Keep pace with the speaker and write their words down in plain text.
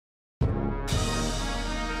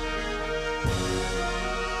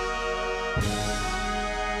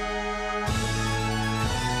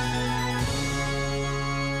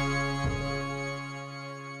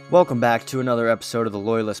Welcome back to another episode of the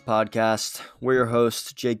Loyalist Podcast. We're your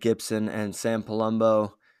hosts, Jake Gibson and Sam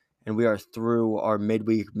Palumbo, and we are through our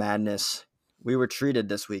midweek madness. We were treated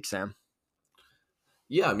this week, Sam.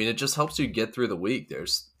 Yeah, I mean, it just helps you get through the week.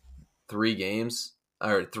 There's 3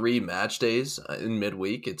 match days in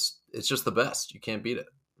midweek. It's just the best. You can't beat it.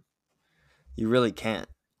 You really can't.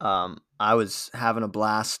 I was having a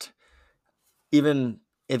blast. Even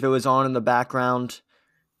if it was on in the background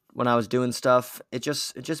when I was doing stuff, it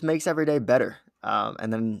just makes every day better.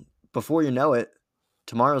 And then before you know it,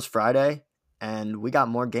 tomorrow's Friday, and we got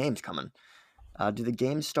more games coming. Do the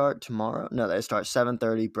games start tomorrow? No, they start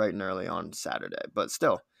 7:30 bright and early on Saturday. But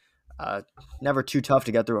still, never too tough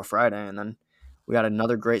to get through a Friday. And then we got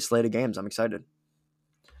another great slate of games. I'm excited.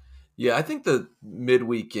 Yeah, I think the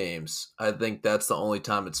midweek games, I think that's the only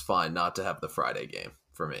time it's fine not to have the Friday game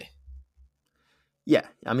for me. Yeah,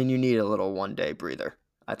 I mean, you need a little one-day breather.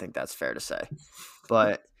 I think that's fair to say.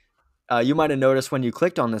 But you might have noticed when you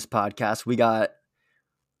clicked on this podcast, we got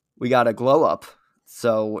a glow up.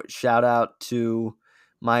 So shout out to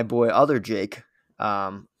my boy, other Jake,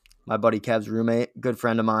 my buddy Kev's roommate, good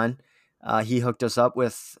friend of mine. He hooked us up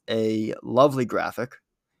with a lovely graphic.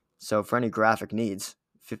 So for any graphic needs,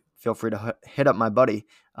 feel free to hit up my buddy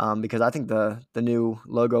because I think the new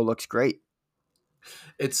logo looks great.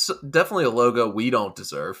 It's definitely a logo we don't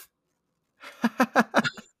deserve.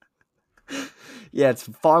 Yeah, it's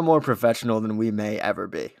far more professional than we may ever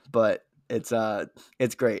be, but it's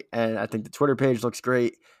great, and I think the Twitter page looks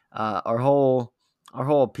great. Our whole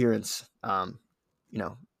appearance,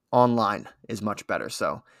 online is much better.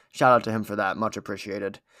 So shout out to him for that, much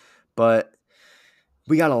appreciated. But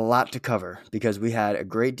we got a lot to cover because we had a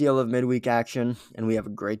great deal of midweek action, and we have a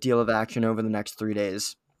great deal of action over the next 3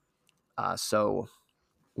 days. So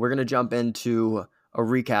we're gonna jump into a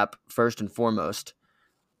recap first and foremost.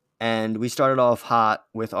 And we started off hot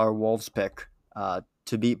with our Wolves pick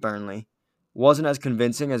to beat Burnley. Wasn't as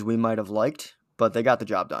convincing as we might have liked, but they got the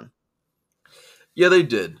job done. Yeah, they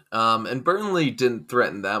did. And Burnley didn't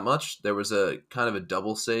threaten that much. There was a kind of a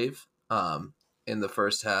double save in the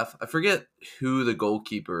first half. I forget who the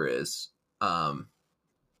goalkeeper is because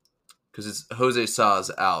it's Jose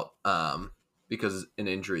Sa's out because of an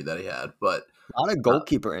injury that he had. But A lot of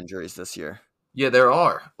goalkeeper injuries this year. yeah, there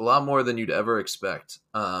are a lot more than you'd ever expect.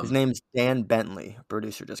 His name's Dan Bentley.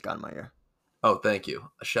 Producer just got in my ear. Oh, thank you.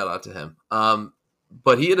 A shout out to him.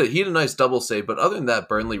 But he had a nice double save. But other than that,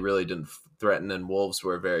 Burnley really didn't threaten, and Wolves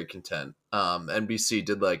were very content. NBC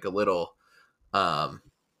did like a little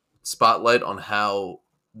spotlight on how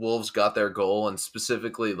Wolves got their goal, and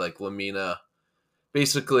specifically like Lamina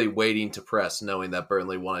basically waiting to press, knowing that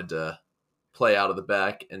Burnley wanted to play out of the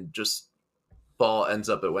back, and just ball ends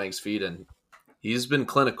up at Wang's feet, and he's been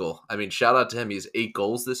clinical. I mean, shout out to him. He has 8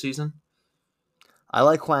 goals this season. I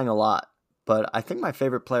like Hwang a lot, but I think my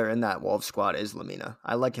favorite player in that Wolves squad is Lamina.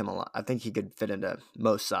 I like him a lot. I think he could fit into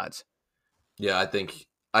most sides. Yeah, I think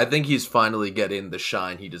he's finally getting the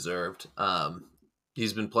shine he deserved.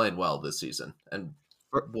 He's been playing well this season, and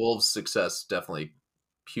Wolves' success definitely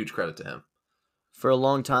huge credit to him. For a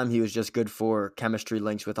long time, he was just good for chemistry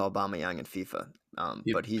links with Aubameyang in FIFA.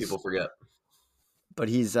 But people forget. But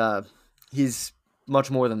he's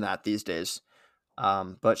much more than that these days.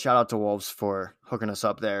 But shout out to Wolves for hooking us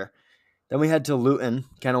up there. Then we head to Luton,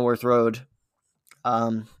 Kenilworth Road.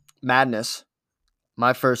 Madness.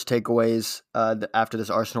 My first takeaways after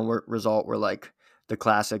this Arsenal result were like the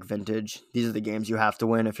classic vintage. These are the games you have to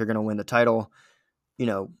win if you're going to win the title. You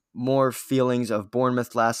know, more feelings of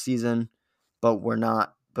Bournemouth last season, but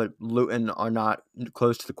Luton are not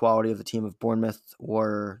close to the quality of the team of Bournemouth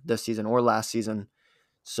or this season or last season.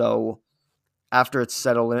 So after it's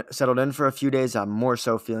settled in for a few days, I'm more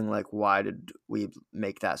so feeling like, why did we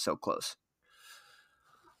make that so close?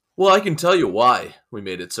 Well, I can tell you why we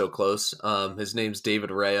made it so close. His name's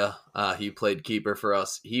David Raya. He played keeper for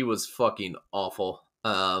us. He was fucking awful.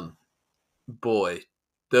 Boy,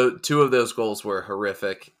 the 2 of those goals were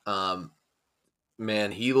horrific.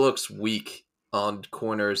 Man, he looks weak on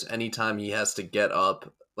corners anytime he has to get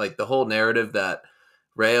up. Like the whole narrative that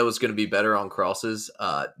Raya was going to be better on crosses,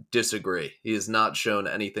 disagree. He has not shown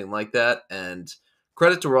anything like that, and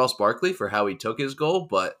credit to Ross Barkley for how he took his goal,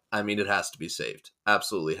 but I mean, it has to be saved.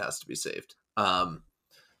 Absolutely has to be saved.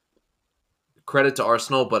 Credit to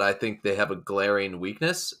Arsenal, but I think they have a glaring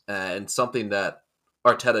weakness and something that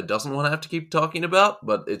Arteta doesn't want to have to keep talking about,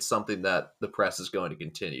 but it's something that the press is going to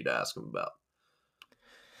continue to ask him about.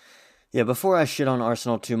 Yeah, before I shit on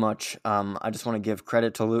Arsenal too much, I just want to give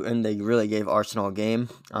credit to Luton. They really gave Arsenal a game.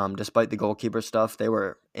 Despite the goalkeeper stuff, they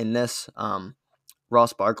were in this.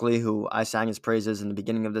 Ross Barkley, who I sang his praises in the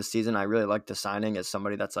beginning of this season. I really liked the signing as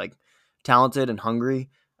somebody that's like talented and hungry,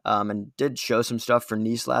 and did show some stuff for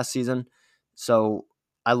Nice last season. So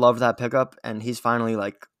I love that pickup, and he's finally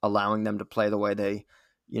like allowing them to play the way they,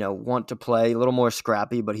 want to play, a little more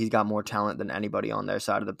scrappy, but he's got more talent than anybody on their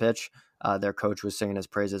side of the pitch. Their coach was singing his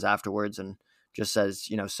praises afterwards and just says,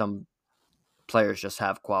 some players just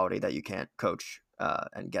have quality that you can't coach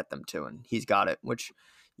and get them to, and he's got it, which,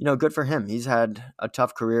 good for him. He's had a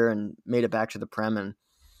tough career and made it back to the Prem, and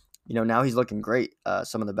now he's looking great.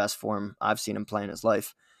 Some of the best form I've seen him play in his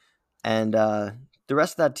life. And the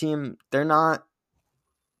rest of that team, they're not.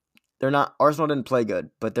 Arsenal didn't play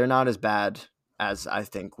good, but they're not as bad as I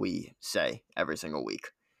think we say every single week.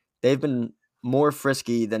 They've been more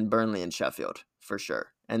frisky than Burnley and Sheffield for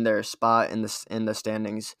sure, and their spot in the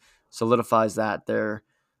standings solidifies that. They're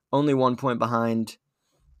only 1 point behind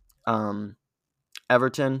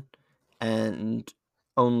Everton, and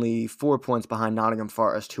only 4 points behind Nottingham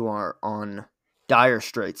Forest, who are on dire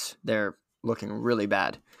straits. They're looking really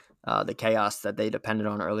bad. The chaos that they depended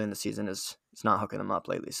on early in the season is not hooking them up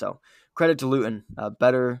lately. So credit to Luton.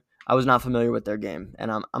 Better. I was not familiar with their game,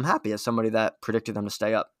 and I'm happy as somebody that predicted them to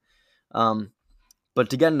stay up. But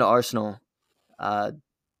to get into Arsenal,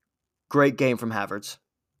 great game from Havertz.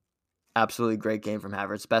 Absolutely great game from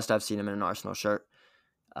Havertz. Best I've seen him in an Arsenal shirt.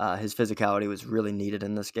 His physicality was really needed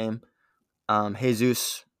in this game.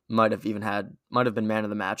 Jesus might have been man of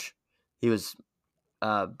the match. He was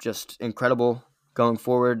just incredible going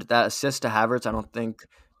forward. That assist to Havertz, I don't think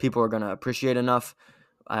people are going to appreciate enough.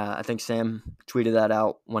 I think Sam tweeted that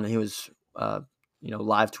out when he was,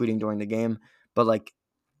 live tweeting during the game. But like,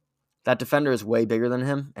 that defender is way bigger than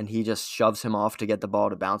him, and he just shoves him off to get the ball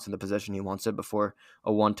to bounce in the position he wants it before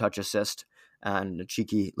a one-touch assist and a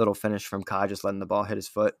cheeky little finish from Kai, just letting the ball hit his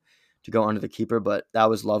foot to go under the keeper. But that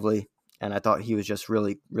was lovely, and I thought he was just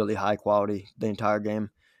really, really high quality the entire game.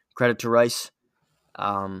 Credit to Rice.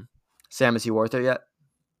 Sam, is he worth it yet?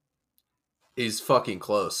 He's fucking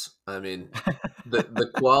close. I mean, the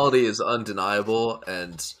quality is undeniable,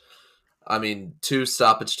 and I mean, 2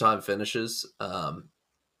 stoppage time finishes.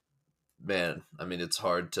 Man, I mean, it's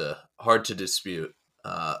hard to dispute.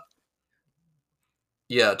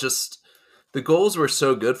 Yeah, just the goals were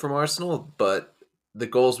so good from Arsenal, but the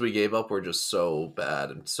goals we gave up were just so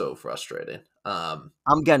bad and so frustrating. I'm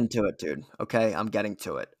getting to it, dude. Okay, I'm getting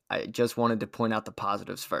to it. I just wanted to point out the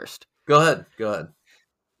positives first. Go ahead.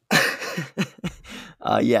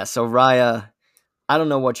 Yeah, so Raya, I don't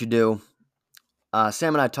know what you do.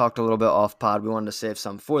 Sam and I talked a little bit off pod. We wanted to save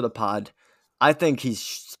some for the pod. I think he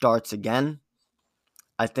starts again.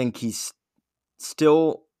 I think he's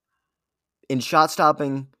still in shot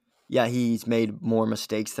stopping. Yeah, he's made more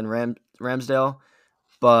mistakes than Ramsdale,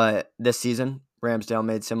 but this season, Ramsdale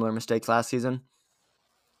made similar mistakes last season.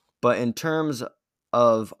 But in terms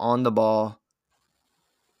of on the ball,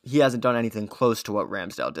 he hasn't done anything close to what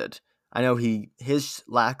Ramsdale did. I know his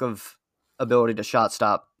lack of ability to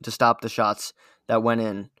stop the shots that went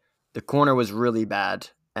in. The corner was really bad,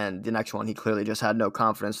 and the next one he clearly just had no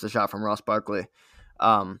confidence. The shot from Ross Barkley,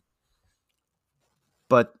 but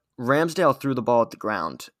Ramsdale threw the ball at the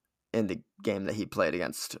ground in the game that he played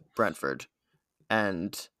against Brentford,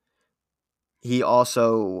 and he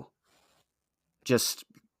also just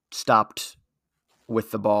stopped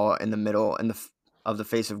with the ball in the middle of the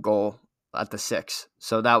face of goal at the 6.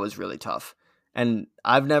 So that was really tough. And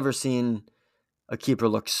I've never seen a keeper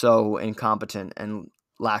look so incompetent and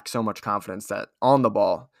lack so much confidence that on the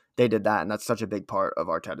ball they did that, and that's such a big part of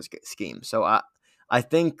Arteta's scheme. So I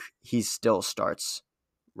think he still starts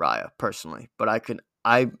Raya personally, but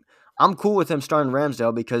I'm cool with him starting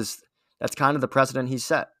Ramsdale because that's kind of the precedent he's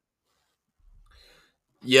set.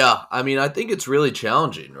 Yeah, I mean, I think it's really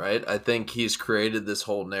challenging, right? I think he's created this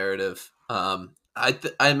whole narrative. I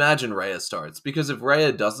imagine Raya starts, because if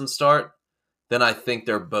Raya doesn't start, then I think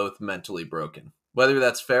they're both mentally broken. Whether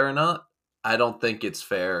that's fair or not, I don't think it's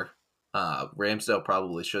fair. Ramsdale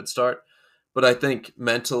probably should start, but I think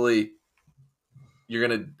mentally you're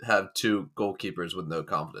going to have 2 goalkeepers with no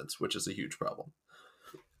confidence, which is a huge problem.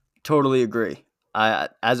 Totally agree.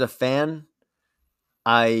 As a fan,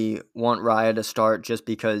 I want Raya to start just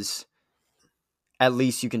because at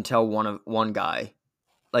least you can tell one guy.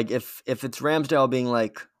 Like if it's Ramsdale being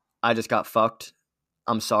like, I just got fucked,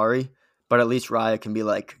 I'm sorry, but at least Raya can be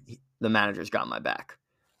like, the manager's got my back.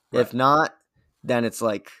 Right. If not, then it's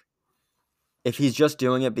like, if he's just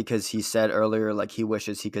doing it because he said earlier like he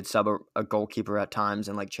wishes he could sub a goalkeeper at times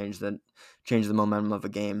and like change the momentum of a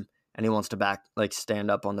game, and he wants to stand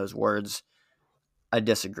up on those words, I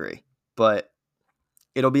disagree. But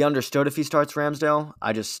it'll be understood if he starts Ramsdale.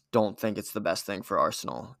 I just don't think it's the best thing for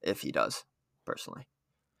Arsenal if he does, personally.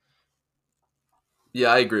 Yeah,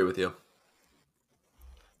 I agree with you.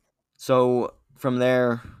 So from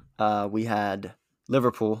there, we had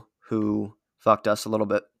Liverpool, who fucked us a little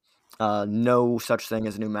bit. No such thing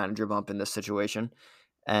as a new manager bump in this situation.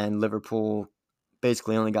 And Liverpool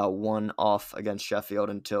basically only got one off against Sheffield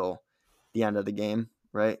until the end of the game,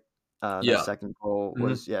 right? Their Yeah. second goal hmm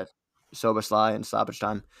was, Soboslai in stoppage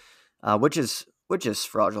time, which is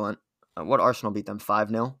fraudulent. What Arsenal beat them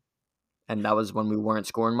 5-0, and that was when we weren't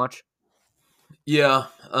scoring much. Yeah.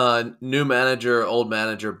 New manager, old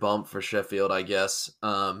manager bump for Sheffield, I guess.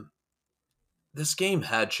 This game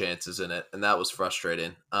had chances in it, and that was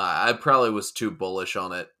frustrating. I probably was too bullish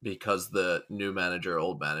on it because the new manager,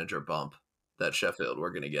 old manager bump that Sheffield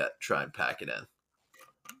were going to get, try and pack it in.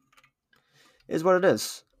 Is what it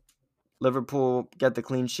is. Liverpool get the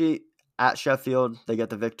clean sheet at Sheffield. They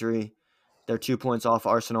get the victory. They're 2 points off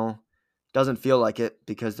Arsenal. Doesn't feel like it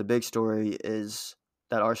because the big story is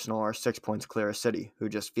that Arsenal are 6 points clear of City, who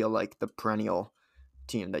just feel like the perennial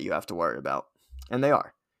team that you have to worry about. And they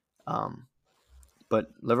are. Um,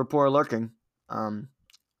 but Liverpool are lurking.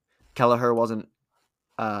 Kelleher wasn't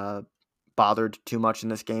bothered too much in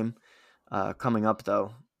this game. Coming up,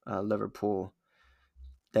 though, Liverpool,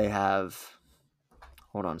 they have.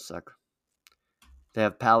 Hold on a sec. They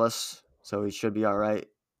have Palace, so he should be all right.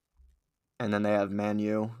 And then they have Man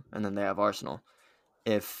U, and then they have Arsenal.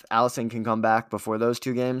 If Allison can come back before those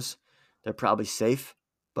two games, they're probably safe.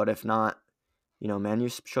 But if not, Man U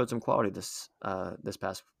showed some quality this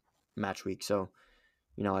past match week. So,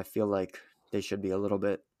 I feel like they should be a little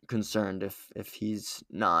bit concerned if he's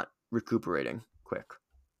not recuperating quick.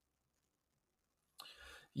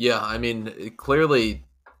 Yeah, I mean, clearly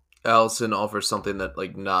Allison offers something that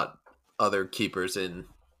like not other keepers in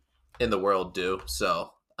the world do.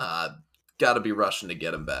 So, got to be rushing to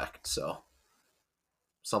get him back. So,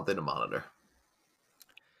 something to monitor.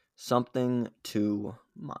 Something to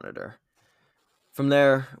monitor. From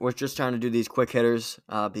there, we're just trying to do these quick hitters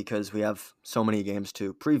because we have so many games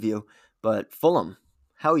to preview. But Fulham,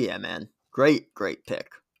 hell yeah, man. Great pick.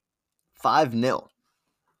 5-0.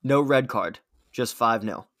 No red card, just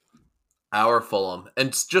 5-0. Our Fulham, and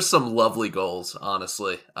it's just some lovely goals,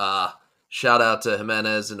 honestly. Shout out to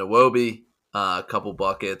Jimenez and Iwobi, a couple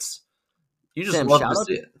buckets. You just Sam, love to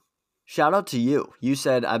see it. shout out to you. You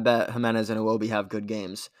said, I bet Jimenez and Iwobi have good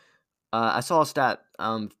games. I saw a stat.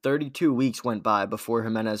 32 weeks went by before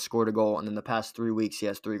Jimenez scored a goal, and in the past 3 weeks, he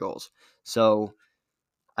has 3 goals. So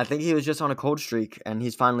I think he was just on a cold streak, and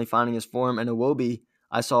he's finally finding his form. And Iwobi,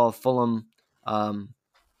 I saw a Fulham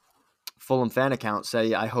fan account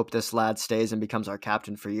say, I hope this lad stays and becomes our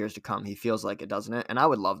captain for years to come. He feels like it, doesn't it? And I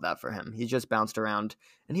would love that for him. He's just bounced around,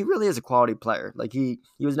 and he really is a quality player. Like, he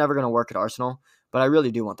was never going to work at Arsenal, but I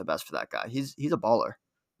really do want the best for that guy. He's a baller.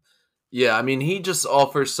 Yeah, I mean, he just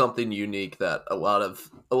offers something unique that a lot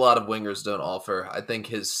of wingers don't offer. I think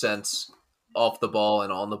his sense off the ball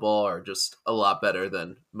and on the ball are just a lot better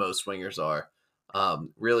than most wingers are.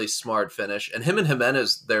 Really smart finish, and him and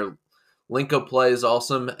Jimenez, their link-up play is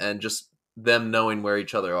awesome, and just them knowing where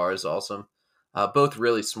each other are is awesome. Both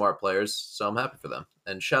really smart players, so I'm happy for them.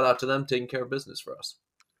 And shout out to them taking care of business for us.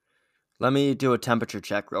 Let me do a temperature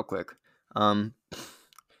check real quick. Um,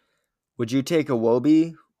 would you take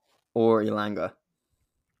Iwobi or Elanga?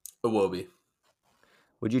 Iwobi.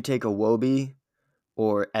 Would you take Iwobi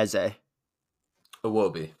or Eze?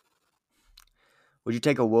 Iwobi. Would you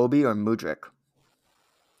take Iwobi or Mudryk?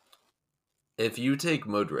 If you take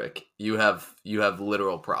Mudryk, you have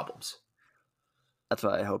literal problems. That's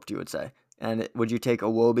what I hoped you would say. And would you take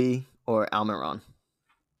Iwobi or Almiron?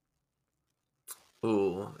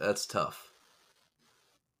 Ooh, that's tough.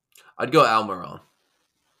 I'd go Almiron.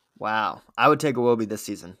 Wow. I would take Iwobi this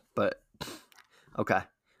season, but okay.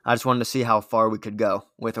 I just wanted to see how far we could go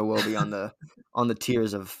with Iwobi on the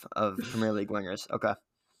tiers of Premier League wingers. Okay.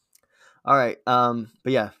 All right. But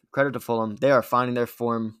yeah, credit to Fulham. They are finding their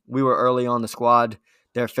form. We were early on the squad.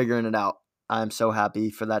 They're figuring it out. I'm so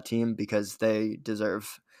happy for that team because they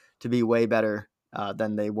deserve to be way better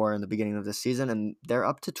than they were in the beginning of this season. And they're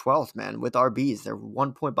up to 12th, man, with RBs. They're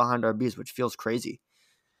 1 point behind RBs, which feels crazy.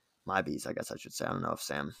 My Bs, I guess I should say. I don't know if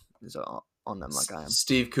Sam is on them like I am.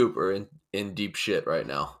 Steve Cooper in deep shit right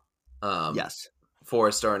now. Yes.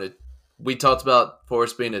 Forest starting to. We talked about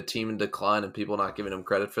Forest being a team in decline and people not giving them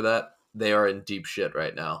credit for that. They are in deep shit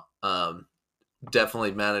right now.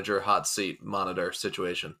 Definitely manager hot seat monitor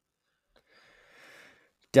situation.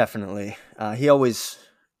 Definitely. He always.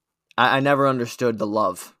 I never understood the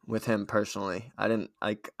love with him personally. I didn't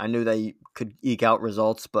like. I knew that he could eke out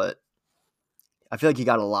results, but I feel like he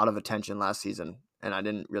got a lot of attention last season, and I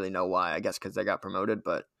didn't really know why. I guess because they got promoted,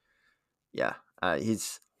 but yeah,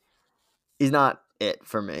 he's not it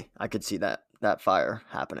for me. I could see that fire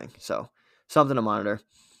happening. So something to monitor.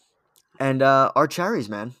 And our cherries,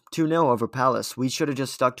 man, 2-0 over Palace. We should have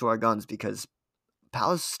just stuck to our guns because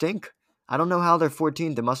Palace stink. I don't know how they're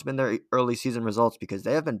 14th. It must have been their early season results because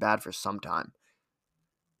they have been bad for some time.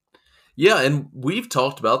 Yeah, and we've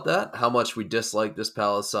talked about that, how much we dislike this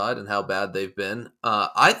Palace side and how bad they've been.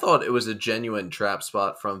 I thought it was a genuine trap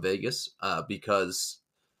spot from Vegas because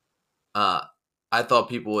uh, I thought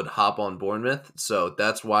people would hop on Bournemouth, so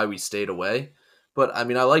that's why we stayed away. But I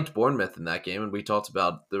mean, I liked Bournemouth in that game, and we talked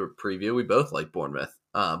about the preview. We both liked Bournemouth.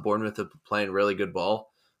 Bournemouth have been playing really good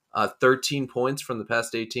ball. 13 points from the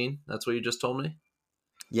past 18. That's what you just told me.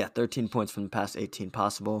 Yeah, 13 points from the past 18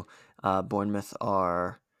 possible. Bournemouth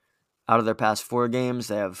are out of their past 4 games.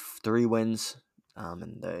 They have 3 wins,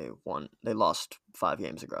 and They lost 5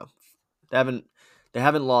 games ago. They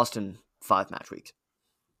haven't lost in 5 match weeks.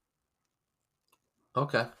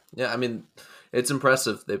 Okay. Yeah, I mean, it's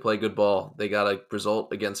impressive. They play good ball. They got a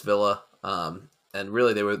result against Villa, and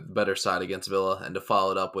really they were the better side against Villa. And to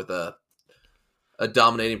follow it up with a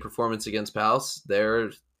dominating performance against Palace,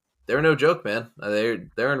 they're no joke, man.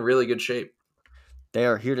 They're in really good shape. They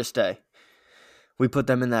are here to stay. We put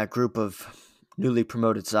them in that group of newly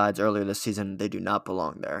promoted sides earlier this season. They do not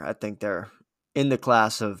belong there. I think they're in the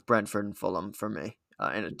class of Brentford and Fulham for me,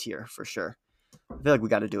 in a tier for sure. I feel like we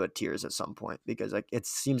got to do a tiers at some point because like it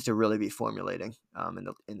seems to really be formulating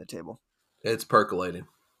in the table It's percolating.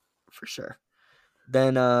 for sure.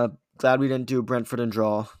 Then glad we didn't do Brentford and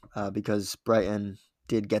draw because Brighton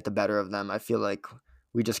did get the better of them. I feel like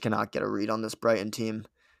we just cannot get a read on this Brighton team.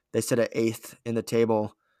 They sit at 8th in the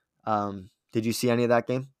table. Did you see any of that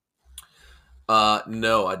game?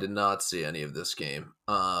 No, I did not see any of this game.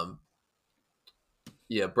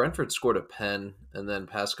 Yeah, Brentford scored a pen, and then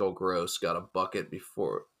Pascal Gross got a bucket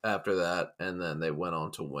after that, and then they went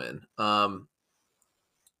on to win.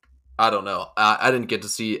 I don't know. I didn't get to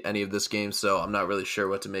see any of this game, so I'm not really sure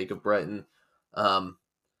what to make of Brighton. Um,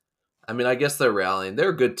 I mean, I guess they're rallying. They're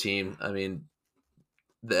a good team. I mean,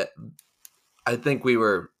 that I think we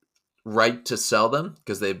were right to sell them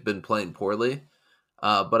because they've been playing poorly.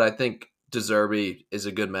 But I think De Zerbi is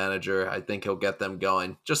a good manager. I think he'll get them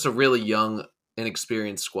going. Just a really young,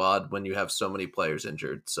 inexperienced squad when you have so many players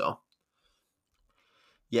injured. So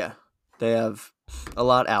Yeah, they have a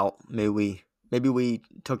lot out. Maybe we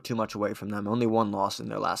took too much away from them. Only 1 loss in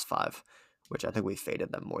their last 5, which I think we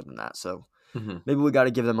faded them more than that. So mhm. maybe we got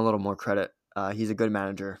to give them a little more credit. He's a good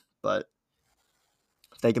manager, but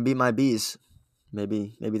if they can beat my bees,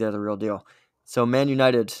 maybe they're the real deal. Man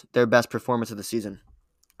United, their best performance of the season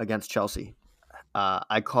against Chelsea.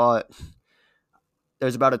 I caught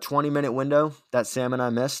there's about a 20-minute window that Sam and I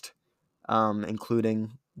missed,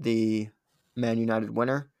 including the Man United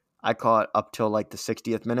winner. I caught up till like the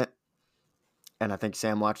 60th minute, and I think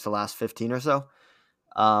Sam watched the last 15 or so.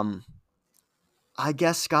 Um, I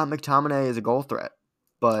guess Scott McTominay is a goal threat,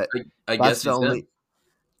 but I guess that's the he's him. only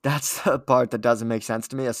that's the part that doesn't make sense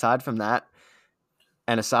to me. Aside from that,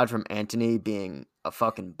 and aside from Anthony being a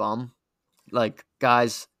fucking bum, like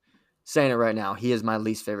guys saying it right now, he is my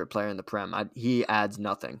least favorite player in the Prem. He adds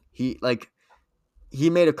nothing. He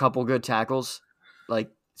made a couple good tackles,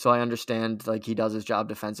 like so I understand like he does his job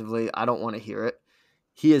defensively. I don't want to hear it.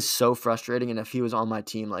 He is so frustrating, and if he was on my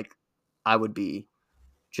team, like I would be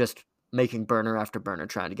just making burner after burner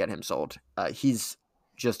trying to get him sold. He's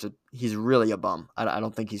really a bum. I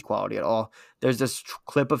don't think he's quality at all. There's this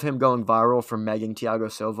clip of him going viral from megging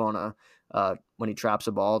Thiago Silva on when he traps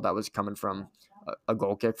a ball that was coming from a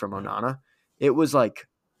goal kick from Onana. It was like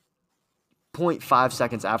zero point 0.5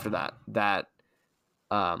 seconds after that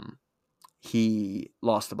um, he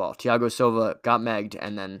lost the ball. Thiago Silva got megged,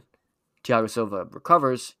 and then Thiago Silva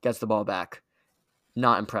recovers, gets the ball back.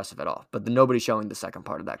 Not impressive at all. But nobody's showing the second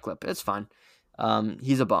part of that clip. It's fine.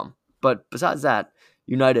 He's a bum. But besides that,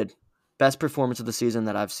 United, best performance of the season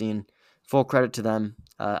that I've seen. Full credit to them.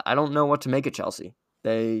 I don't know what to make of Chelsea.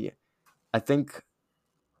 I think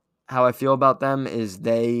how I feel about them is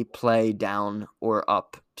they play down or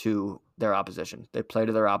up to their opposition. They play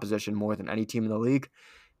to their opposition more than any team in the league,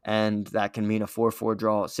 and that can mean a 4-4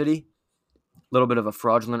 draw at City. A little bit of a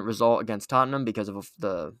fraudulent result against Tottenham because of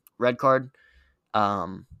the red card.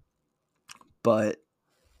 But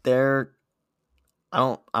they're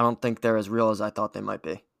I don't think they're as real as I thought they might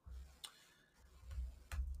be.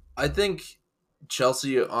 I think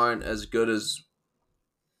Chelsea aren't as good as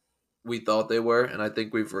we thought they were, and I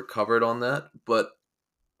think we've recovered on that. But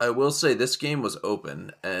I will say this game was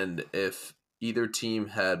open, and if either team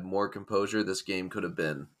had more composure, this game could have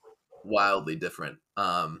been wildly different.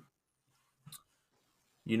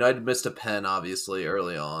 United missed a pen, obviously,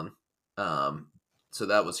 early on. So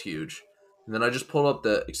that was huge. And then I just pulled up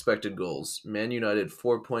the expected goals. Man United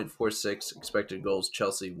 4.46 expected goals,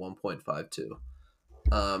 Chelsea 1.52.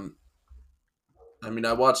 Um, I mean,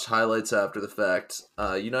 I watched highlights after the fact.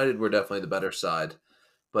 United were definitely the better side,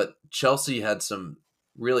 but Chelsea had some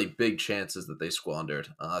really big chances that they squandered.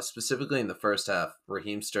 Specifically in the first half,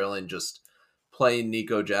 Raheem Sterling just playing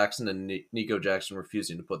Nico Jackson and Nico Jackson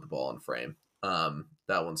refusing to put the ball in frame.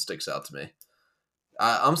 That one sticks out to me.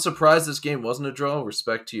 I'm surprised this game wasn't a draw.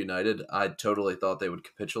 Respect to United. I totally thought they would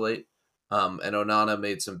capitulate. And Onana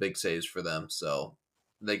made some big saves for them, so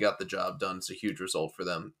they got the job done. It's a huge result for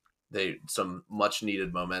them. Some much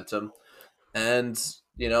needed momentum, and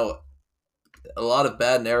a lot of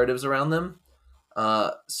bad narratives around them.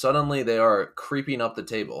 Suddenly they are creeping up the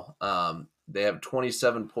table. They have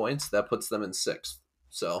 27 points. That puts them in sixth.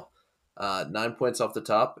 So 9 points off the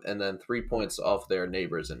top, and then 3 points off their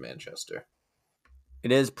neighbors in Manchester.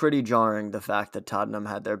 It is pretty jarring, the fact that Tottenham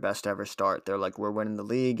had their best ever start. They're like, we're winning the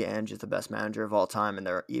league, and just the best manager of all time, and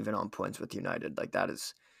they're even on points with United. Like,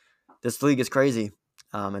 this league is crazy.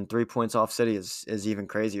 And 3 points off City is even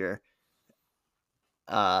crazier.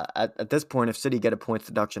 At this point, if City get a points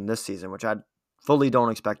deduction this season, which I fully don't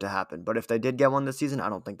expect to happen, but if they did get one this season, I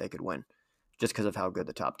don't think they could win, just because of how good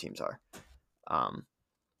the top teams are.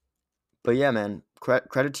 But yeah, man,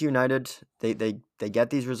 credit to United. They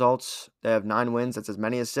get these results. They have 9 wins. That's as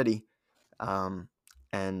many as City. And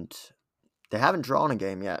they haven't drawn a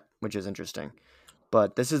game yet, which is interesting.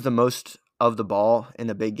 But this is the most of the ball in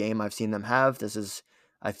the big game I've seen them have. This is,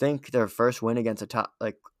 I think, their first win against a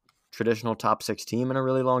traditional top 6 team in a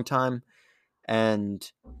really long time.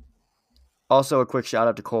 And also a quick shout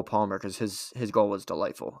out to Cole Palmer, because his goal was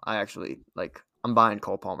delightful. I'm buying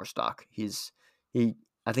Cole Palmer stock.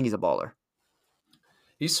 I think he's a baller.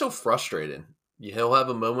 He's so frustrating. He'll have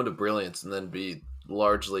a moment of brilliance and then be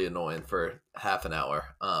largely annoying for half an hour.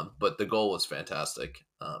 But the goal was fantastic.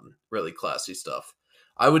 Really classy stuff.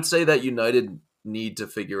 I would say that United need to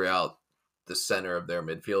figure out the center of their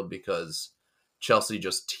midfield, because Chelsea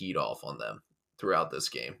just teed off on them throughout this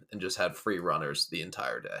game and just had free runners the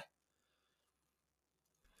entire day.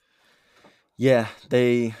 Yeah,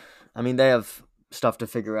 they have stuff to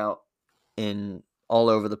figure out in all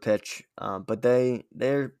over the pitch, but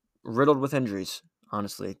they're riddled with injuries.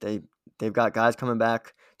 Honestly, they've got guys coming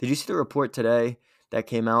back. Did you see the report today that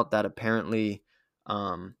came out that apparently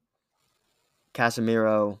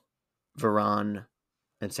Casemiro, Varane,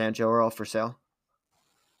 and Sancho are all for sale?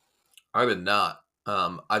 I did not.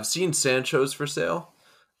 I've seen Sancho's for sale,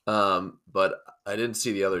 but I didn't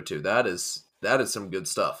see the other two. That is some good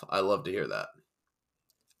stuff. I love to hear that.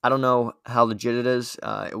 I don't know how legit it is.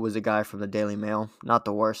 It was a guy from the Daily Mail. Not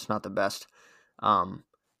the worst, not the best.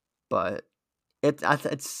 But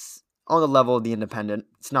it's on the level of the Independent.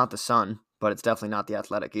 It's not the Sun, but it's definitely not the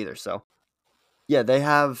Athletic either. So, yeah, they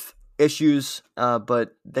have issues,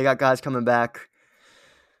 but they got guys coming back.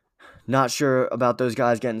 Not sure about those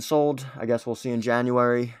guys getting sold. I guess we'll see in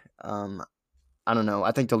January. I don't know.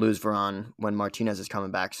 I think to lose Varane when Martinez is coming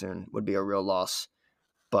back soon would be a real loss.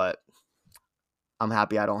 But I'm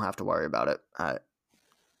happy I don't have to worry about it.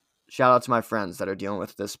 Shout out to my friends that are dealing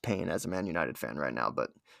with this pain as a Man United fan right now,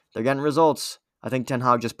 but they're getting results. I think Ten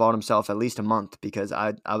Hag just bought himself at least a month, because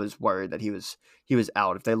I was worried that he was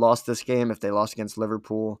out. If they lost this game, if they lost against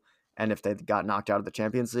Liverpool, and if they got knocked out of the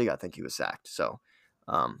Champions League, I think he was sacked. So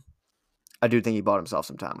I do think he bought himself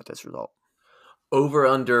some time with this result. Over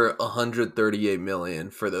under 138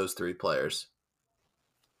 million for those 3 players.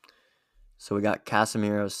 So we got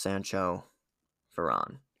Casemiro, Sancho,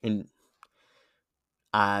 Varane. And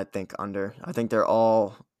I think under. I think they're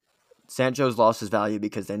all... Sancho's lost his value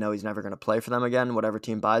because they know he's never going to play for them again, whatever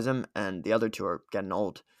team buys him, and the other 2 are getting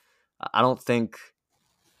old. I don't think...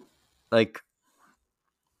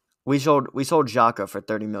 we sold Xhaka for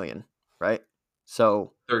 30 million, right?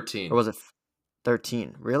 So 13. Or was it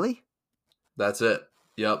 13? Really? That's it.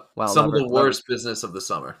 Yep. Wow, Some of the worst business of the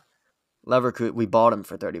summer. Leverkusen, we bought him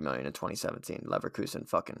for 30 million in 2017. Leverkusen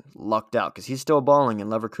fucking lucked out, because he's still balling,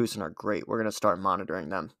 and Leverkusen are great. We're gonna start monitoring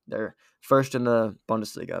them. They're first in the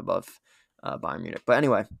Bundesliga above Bayern Munich. But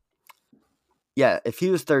anyway, yeah, if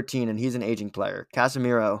he was 13 and he's an aging player,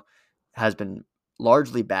 Casemiro has been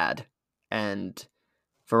largely bad, and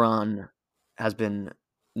Varane has been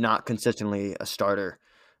not consistently a starter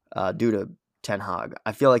due to Ten Hag.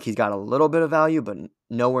 I feel like he's got a little bit of value, but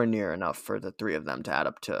nowhere near enough for the 3 of them to add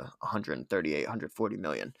up to 138, 140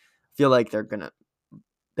 million. I feel like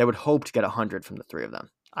they would hope to get 100 from the 3 of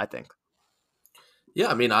them, I think. Yeah,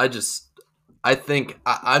 I mean, I think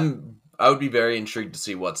I would be very intrigued to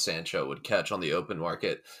see what Sancho would catch on the open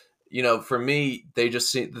market. For me,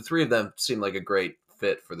 the three of them seem like a great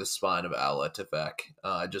fit for the spine of Al Etifak.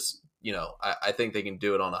 I think they can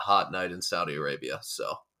do it on a hot night in Saudi Arabia.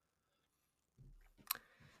 So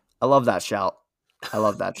I love that shout. I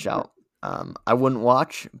love that shout. I wouldn't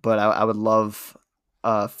watch, but I would love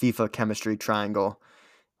a FIFA chemistry triangle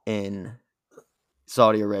in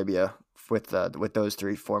Saudi Arabia with those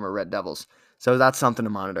three former Red Devils. So that's something to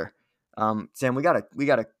monitor. Sam, we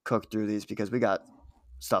gotta cook through these because we got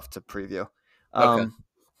stuff to preview. okay, Um,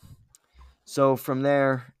 so from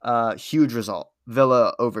there, huge result: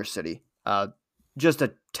 Villa over City. Just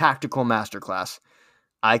a tactical masterclass.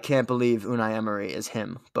 I can't believe Unai Emery is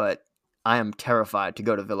him, but I am terrified to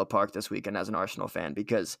go to Villa Park this weekend as an Arsenal fan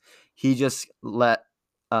because he just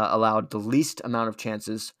allowed the least amount of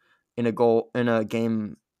chances in a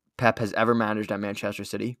game Pep has ever managed at Manchester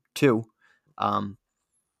City. Two, um,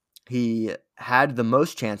 he had the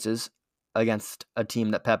most chances against a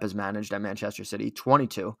team that Pep has managed at Manchester City,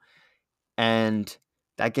 22, and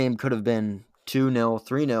that game could have been 2-0,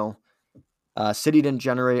 3-0. City didn't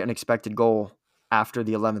generate an expected goal after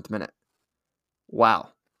the 11th minute. Wow.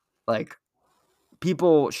 Like,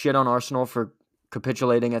 people shit on Arsenal for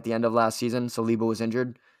capitulating at the end of last season. Saliba was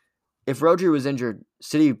injured. If Rodri was injured,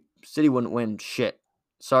 City wouldn't win shit.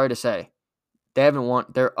 Sorry to say. They haven't won.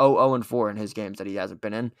 They're 0-4 in his games that he hasn't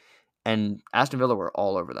been in. And Aston Villa were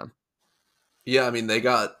all over them. yeah, I mean they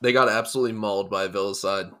got absolutely mauled by Villa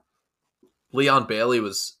side. Leon Bailey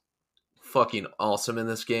was fucking awesome in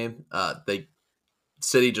this game. They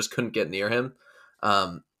City just couldn't get near him.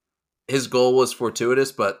 Um, his goal was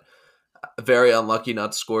fortuitous, but very unlucky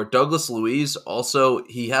not to score. Douglas Luiz also,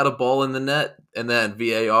 he had a ball in the net, and then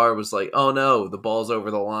VAR was like, "Oh no, the ball's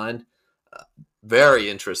over the line." Very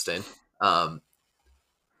interesting, um,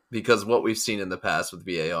 because what we've seen in the past with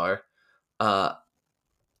VAR. Uh,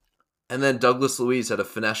 and then Douglas Luiz had a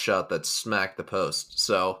finesse shot that smacked the post.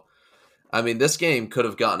 So, I mean, this game could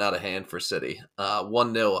have gotten out of hand for City.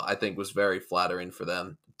 1-0, I think, was very flattering for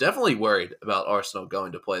them. Definitely worried about Arsenal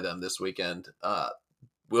going to play them this weekend.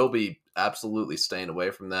 We'll be absolutely staying away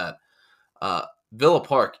from that. Uh, Villa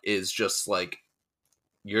Park is just like,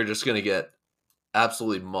 you're just going to get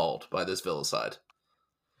absolutely mauled by this Villa side.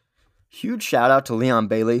 Huge shout out to Leon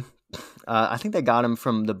Bailey. I think they got him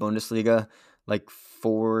from the Bundesliga like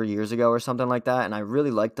 4 years ago or something like that, and I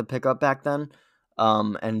really liked the pickup back then.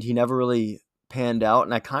 And he never really panned out,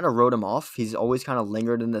 and I kind of wrote him off. He's always kind of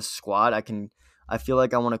lingered in this squad. I feel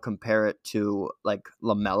like I want to compare it to like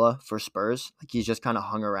Lamella for Spurs. Like he's just kind of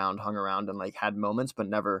hung around, and like had moments, but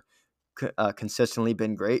never consistently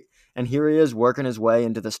been great. And here he is working his way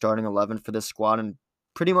into the starting 11 for this squad, and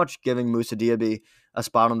pretty much giving Musa Diaby a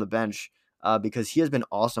spot on the bench because he has been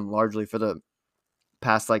awesome largely for the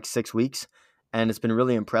past like 6 weeks, and it's been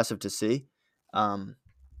really impressive to see. Um,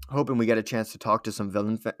 Hoping we get a chance to talk to some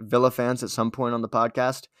Villa fans at some point on the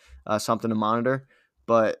podcast, something to monitor.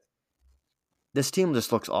 But this team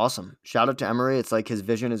just looks awesome. Shout out to Emery. It's like his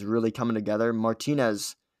vision is really coming together.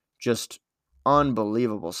 Martinez, just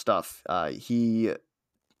unbelievable stuff. He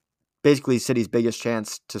basically City's biggest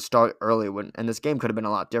chance to start early and this game could have been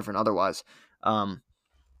a lot different otherwise. Um,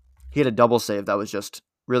 he had a double save that was just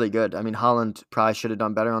really good. I mean, Holland probably should have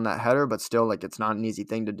done better on that header, but still, like, it's not an easy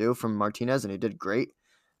thing to do from Martinez, and he did great.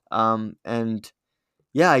 And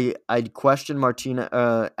yeah, I questioned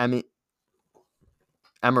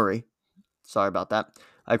Emery. Sorry about that.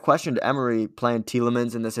 I questioned Emery playing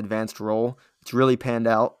Tielemans in this advanced role. It's really panned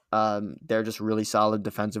out. They're just really solid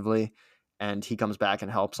defensively, and he comes back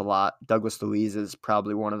and helps a lot. Douglas Luiz is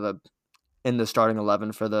probably one of the in the starting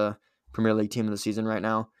 11 for the Premier League team of the season right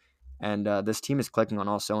now. And this team is clicking on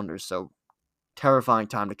all cylinders. So terrifying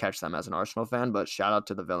time to catch them as an Arsenal fan, but shout out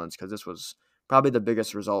to the Villains because this was probably the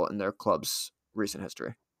biggest result in their club's recent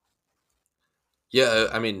history. Yeah,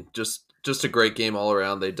 I mean, just a great game all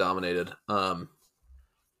around. They dominated.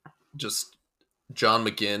 Just John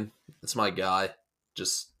McGinn, that's my guy.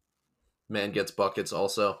 Just man gets buckets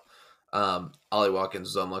also. Ollie Watkins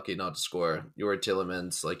was unlucky not to score. Yuri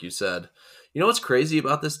Tillemans, like you said. You know what's crazy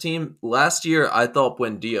about this team? Last year, I thought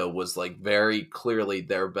Buendia was like very clearly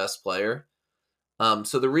their best player.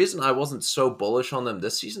 So the reason I wasn't so bullish on them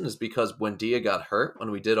this season is because Buendia got hurt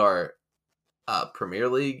when we did our Premier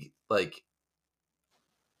League like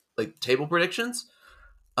table predictions.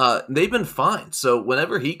 They've been fine. So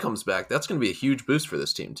whenever he comes back, that's going to be a huge boost for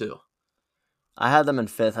this team too. I had them in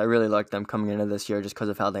fifth. I really liked them coming into this year just because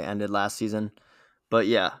of how they ended last season. But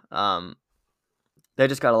yeah, they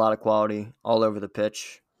just got a lot of quality all over the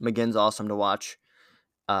pitch. McGinn's awesome to watch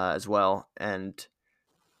as well. And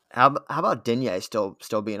how about Digne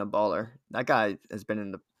still being a baller? That guy has been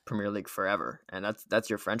in the Premier League forever, and that's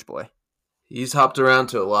your French boy. He's hopped around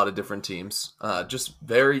to a lot of different teams. Just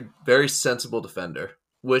very, very sensible defender.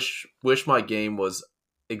 Wish my game was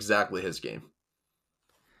exactly his game.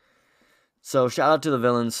 So shout out to the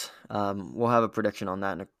villains. We'll have a prediction on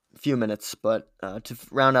that in a few minutes, but to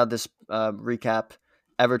round out this recap,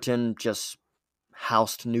 Everton just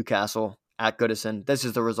housed Newcastle at Goodison. This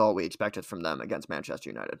is the result we expected from them against Manchester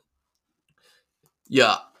United.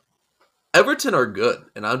 Yeah, Everton are good,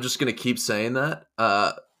 and I'm just going to keep saying that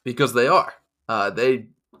because they are. They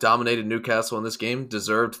dominated Newcastle in this game,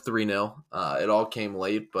 deserved 3-0. It all came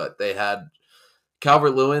late, but they had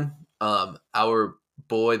Calvert-Lewin, our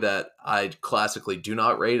boy that I classically do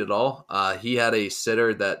not rate at all. He had a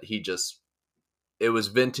sitter that it was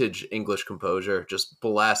vintage English composure, just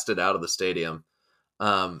blasted out of the stadium.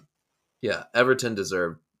 Um, yeah, Everton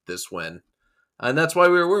deserved this win, and that's why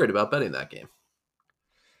we were worried about betting that game.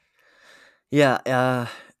 Yeah,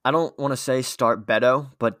 I don't want to say start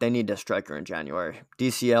Beto, but they need a striker in January.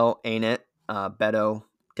 DCL ain't it. Beto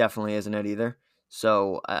definitely isn't it either.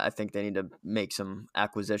 So I think they need to make some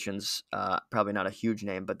acquisitions. Probably not a huge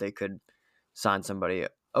name, but they could sign somebody.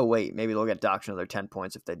 Oh, wait, maybe they'll get docked another 10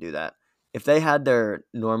 points if they do that. If they had their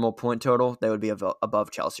normal point total, they would be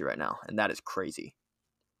above Chelsea right now, and that is crazy.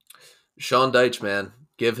 Sean Dyche, man,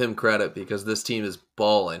 give him credit because this team is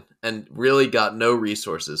balling and really got no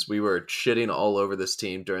resources. We were shitting all over this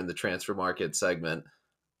team during the transfer market segment.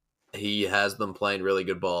 He has them playing really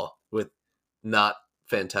good ball with not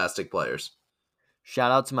fantastic players.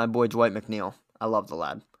 Shout out to my boy Dwight McNeil. I love the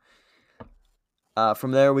lad.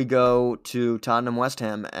 From there, we go to Tottenham West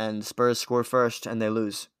Ham, and Spurs score first, and they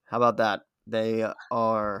lose. How about that? They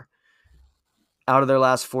are out of their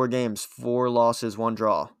last 4 games, 4 losses, 1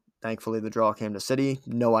 draw. Thankfully, the draw came to City.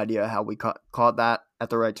 No idea how we caught that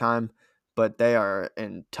at the right time, but they are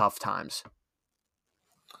in tough times.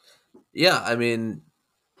 Yeah, I mean,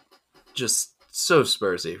 just so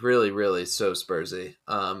Spursy. Really, really so Spursy.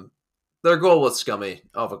 Their goal was scummy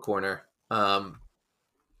off a corner.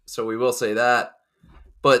 So we will say that.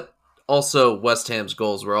 But also, West Ham's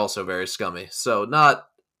goals were also very scummy. So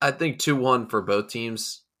I think 2-1 for both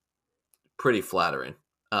teams, pretty flattering.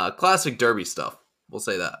 Classic derby stuff. We'll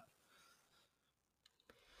say that.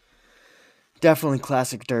 Definitely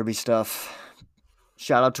classic derby stuff.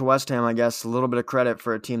 Shout out to West Ham, I guess. A little bit of credit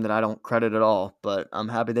for a team that I don't credit at all, but I'm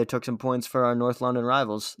happy they took some points for our North London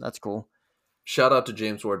rivals. That's cool. Shout out to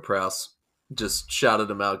James Ward-Prowse. Just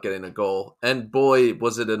shouted him out getting a goal. And boy,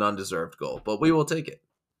 was it an undeserved goal, but we will take it.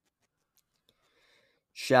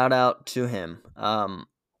 Shout out to him.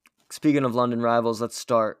 Speaking of London rivals, let's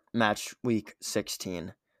start match week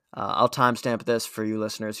 16. I'll timestamp this for you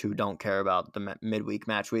listeners who don't care about the midweek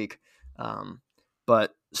match week.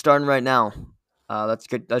 But starting right now,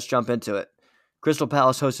 let's jump into it. Crystal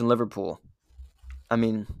Palace hosting Liverpool. I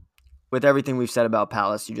mean, with everything we've said about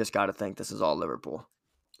Palace, you just got to think this is all Liverpool.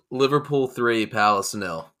 Liverpool 3, Palace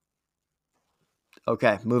 0.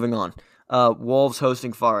 Okay, moving on. Wolves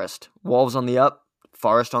hosting Forest. Wolves on the up,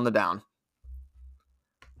 Forest on the down.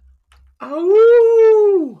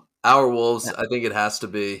 Oh, our Wolves, I think it has to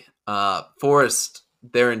be. Forest,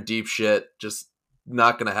 they're in deep shit. Just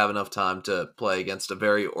not going to have enough time to play against a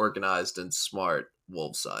very organized and smart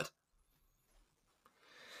Wolves side.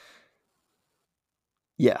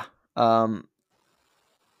 Yeah.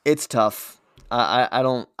 It's tough. I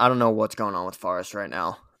don't know what's going on with Forest right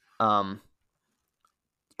now.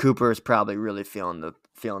 Cooper is probably really feeling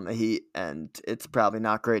the heat, and it's probably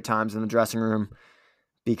not great times in the dressing room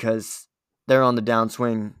because they're on the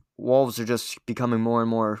downswing. Wolves are just becoming more and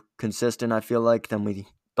more consistent, I feel like, than we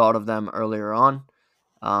thought of them earlier on.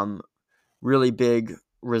 Really big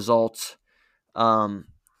results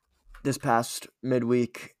this past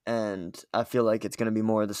midweek, and I feel like it's going to be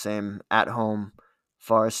more of the same at home.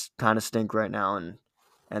 Forest kind of stink right now,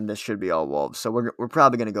 and this should be all Wolves. So we're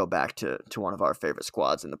probably going to go back to one of our favorite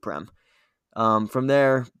squads in the Prem. From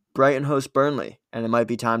there, Brighton hosts Burnley, and it might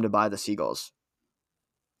be time to buy the Seagulls.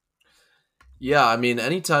 Yeah, I mean,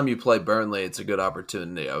 anytime you play Burnley, it's a good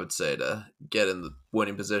opportunity, I would say, to get in the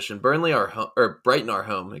winning position. Brighton are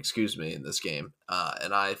home, in this game,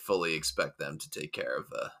 and I fully expect them to take care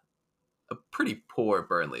of a pretty poor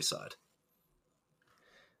Burnley side.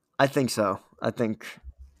 I think so. I think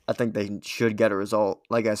they should get a result.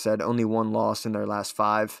 Like I said, only 1 loss in their last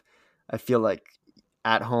 5. I feel like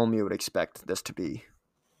at home you would expect this to be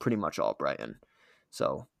pretty much all Brighton.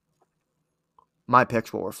 So my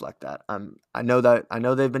picks will reflect that. I know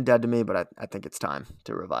they've been dead to me, but I think it's time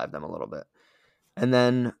to revive them a little bit. And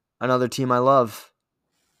then another team I love,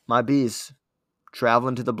 my Bees,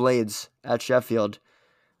 traveling to the Blades at Sheffield.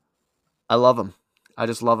 I love them. I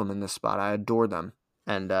just love them in this spot. I adore them.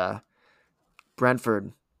 And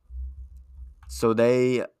Brentford, so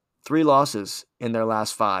they 3 losses in their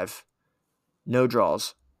last 5, no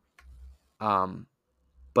draws.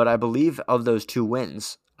 But I believe of those 2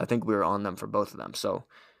 wins, I think we were on them for both of them. So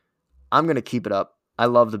I'm going to keep it up. I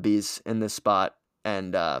love the Bees in this spot,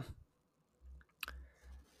 and I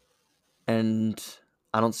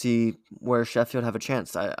don't see where Sheffield have a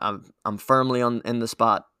chance. I'm firmly in the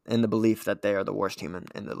spot in the belief that they are the worst team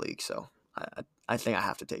in the league. So I think I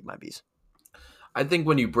have to take my Bees. I think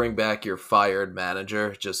when you bring back your fired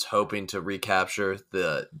manager, just hoping to recapture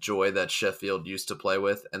the joy that Sheffield used to play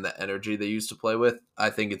with and the energy they used to play with, I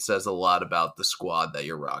think it says a lot about the squad that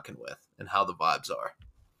you're rocking with and how the vibes are.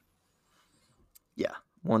 Yeah,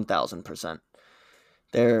 1,000%.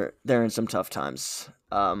 They're in some tough times.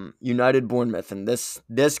 United Bournemouth in this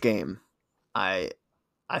game, I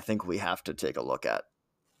think we have to take a look at.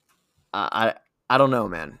 I don't know,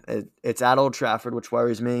 man. It's at Old Trafford, which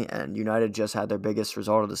worries me, and United just had their biggest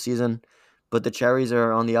result of the season, but the Cherries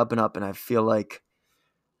are on the up and up, and I feel like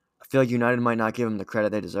United might not give them the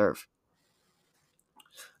credit they deserve.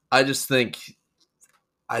 I think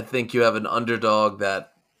you have an underdog that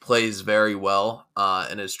plays very well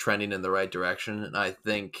and is trending in the right direction. And I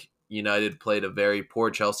think United played a very poor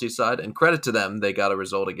Chelsea side. And credit to them, they got a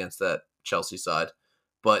result against that Chelsea side.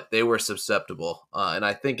 But they were susceptible. And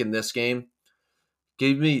I think in this game,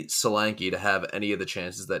 give me Solanke to have any of the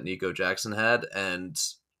chances that Nico Jackson had, and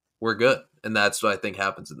we're good. And that's what I think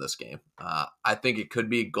happens in this game. I think it could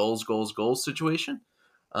be a goals situation.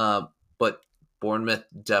 But Bournemouth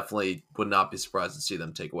definitely would not be surprised to see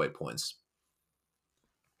them take away points.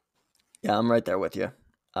 Yeah, I'm right there with you.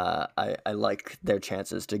 I like their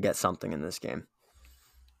chances to get something in this game.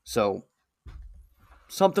 So,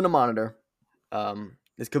 something to monitor.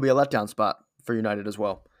 This could be a letdown spot for United as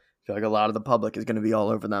well. I feel like a lot of the public is going to be all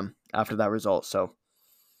over them after that result. So,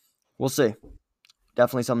 we'll see.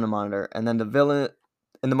 Definitely something to monitor. And then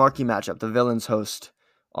in the marquee matchup, the Villains host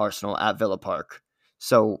Arsenal at Villa Park.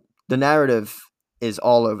 So, the narrative is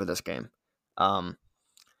all over this game.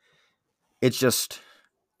 It just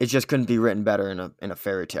couldn't be written better in a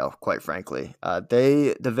fairy tale, quite frankly.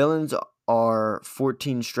 The Villains are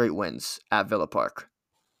 14 straight wins at Villa Park.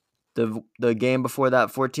 The game before that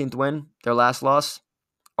 14th win, their last loss,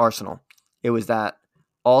 Arsenal. It was that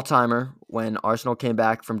all-timer when Arsenal came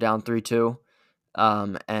back from down 3-2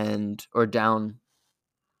 or down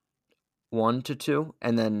 1-2,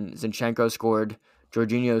 and then Zinchenko scored.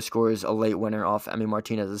 Jorginho scores a late winner off Emi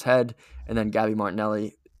Martinez's head, and then Gabby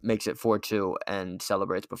Martinelli makes it 4-2 and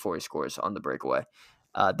celebrates before he scores on the breakaway.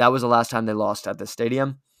 That was the last time they lost at the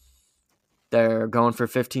stadium. They're going for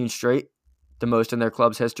 15 straight, the most in their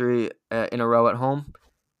club's history in a row at home,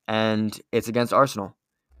 and it's against Arsenal.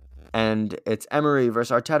 And it's Emery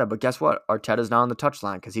versus Arteta, but guess what? Arteta's not on the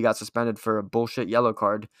touchline because he got suspended for a bullshit yellow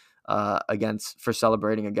card for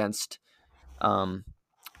celebrating against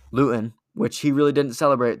Luton, which he really didn't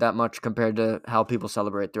celebrate that much compared to how people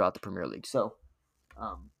celebrate throughout the Premier League. So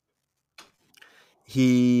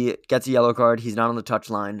he gets a yellow card. He's not on the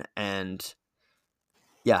touchline, and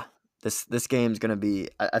yeah, this game's gonna be.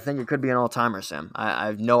 I think it could be an all-timer, Sam. I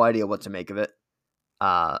have no idea what to make of it.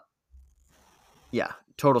 Yeah,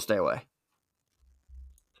 total stay away.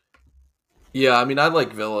 Yeah, I mean, I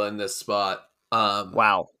like Villa in this spot.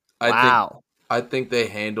 Wow. I think they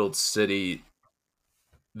handled City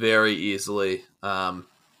very easily.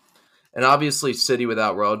 And obviously, City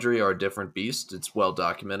without Rodri are a different beast. It's well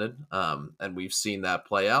documented, and we've seen that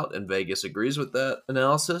play out. And Vegas agrees with that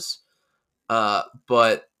analysis.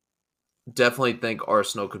 But definitely think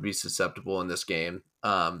Arsenal could be susceptible in this game.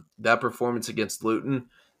 That performance against Luton,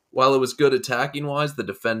 while it was good attacking wise, the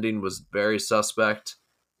defending was very suspect.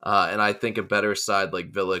 And I think a better side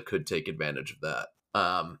like Villa could take advantage of that.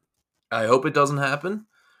 I hope it doesn't happen,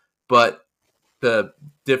 but there's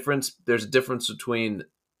a difference between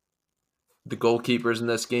the goalkeepers in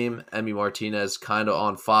this game. Emi Martinez kind of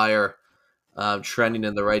on fire, trending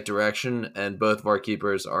in the right direction, and both of our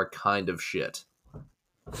keepers are kind of shit.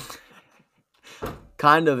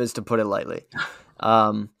 Kind of is to put it lightly.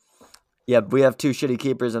 Yeah, we have 2 shitty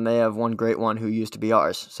keepers, and they have one great one who used to be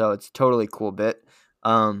ours. So it's totally cool bit.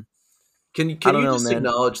 Can you just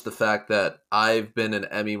acknowledge the fact that I've been an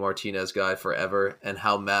Emi Martinez guy forever, and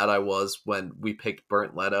how mad I was when we picked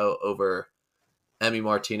Bernd Leno over Emi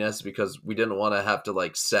Martinez because we didn't want to have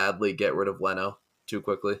to sadly get rid of Leno too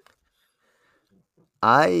quickly?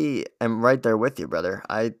 I am right there with you, brother.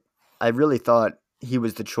 I really thought he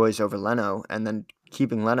was the choice over Leno, and then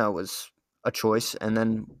keeping Leno was a choice, and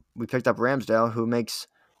then we picked up Ramsdale, who makes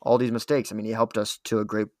all these mistakes. I mean, he helped us to a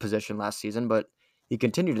great position last season, but he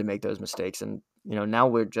continued to make those mistakes. And, now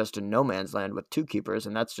we're just in no man's land with 2 keepers,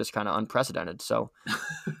 and that's just kind of unprecedented. So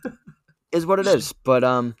is what it is. But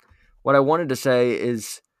what I wanted to say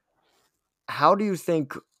is, how do you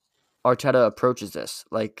think Arteta approaches this?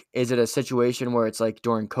 Like, is it a situation where it's like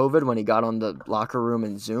during COVID when he got on the locker room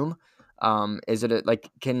and Zoom? Is it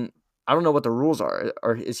I don't know what the rules are,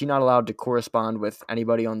 or is he not allowed to correspond with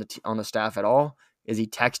anybody on the staff at all? Is he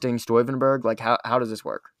texting Stuyvenberg? Like, how does this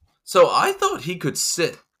work? So I thought he could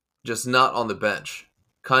sit, just not on the bench.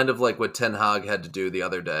 Kind of like what Ten Hag had to do the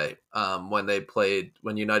other day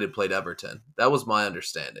when United played Everton. That was my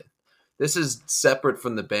understanding. This is separate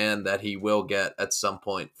from the ban that he will get at some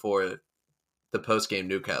point for the post-game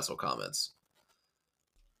Newcastle comments.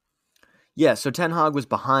 Yeah, so Ten Hag was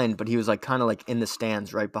behind, but he was like kind of like in the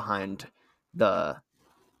stands the right behind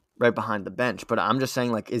the bench. But I'm just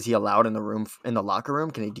saying, like, is he allowed in the locker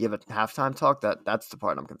room? Can he give a halftime talk? That's the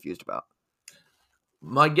part I'm confused about.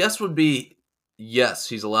 My guess would be yes,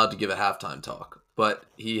 he's allowed to give a halftime talk, but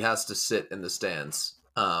he has to sit in the stands,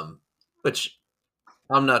 which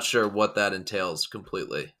I'm not sure what that entails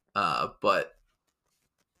completely. But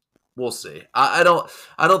we'll see. I don't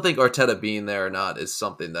think Arteta being there or not is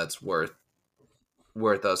something that's worth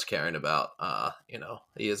us caring about.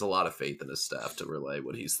 He has a lot of faith in his staff to relay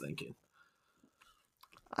what he's thinking.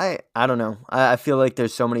 I don't know. I feel like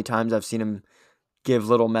there's so many times I've seen him give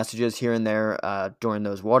little messages here and there during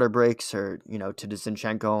those water breaks, or to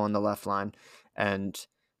Zinchenko on the left line, and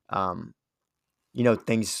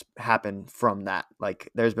things happen from that.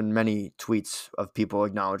 Like, there's been many tweets of people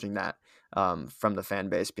acknowledging that from the fan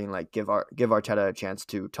base, being like, give Arteta a chance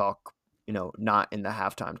to talk, not in the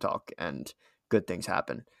halftime talk, and good things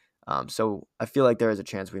happen. So I feel like there is a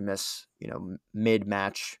chance we miss,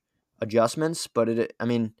 mid-match adjustments, but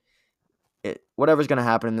whatever's going to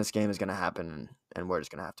happen in this game is going to happen, and we're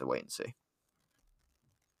just going to have to wait and see.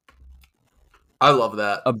 I love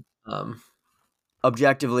that.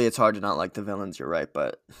 Objectively, it's hard to not like the villains, you're right,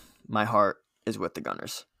 but my heart is with the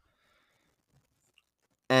Gunners.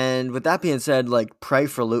 And with that being said, like, pray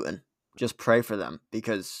for Luton. Just pray for them,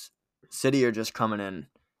 because City are just coming in.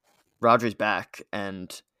 Rodri's back,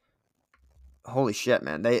 and holy shit,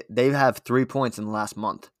 man. They have 3 points in the last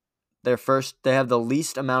month. They have the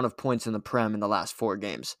least amount of points in the Prem in the last 4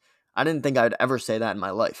 games. I didn't think I'd ever say that in my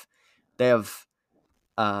life. They have,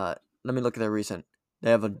 let me look at their recent. They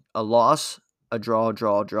have a loss, a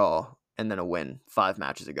draw, and then a win 5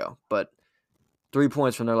 matches ago. But 3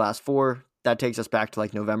 points from their last 4. That takes us back to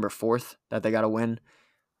like November 4th that they got to win.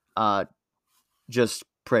 Just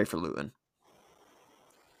pray for Luton.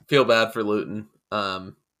 Feel bad for Luton.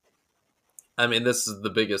 This is the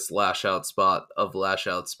biggest lash out spot of lash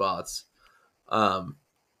out spots.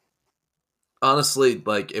 Honestly,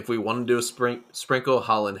 like, if we want to do a sprinkle,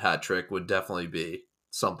 Holland hat trick would definitely be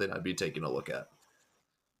something I'd be taking a look at.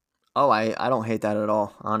 Oh, I don't hate that at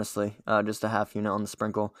all, honestly. Just a half unit on the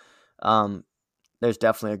sprinkle. There's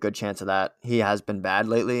definitely a good chance of that. He has been bad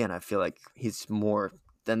lately, and I feel like he's more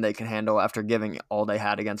than they can handle after giving all they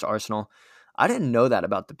had against Arsenal. I didn't know that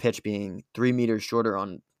about the pitch being 3 meters shorter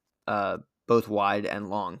on both wide and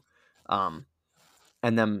long, and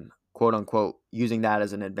them, quote unquote, using that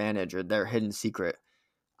as an advantage or their hidden secret.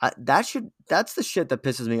 That's the shit that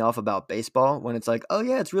pisses me off about baseball, when it's like, oh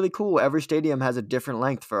yeah, it's really cool, every stadium has a different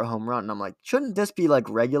length for a home run. And I'm like, shouldn't this be like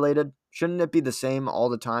regulated? Shouldn't it be the same all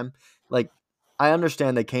the time? Like, I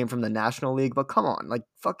understand they came from the National League, but come on, like,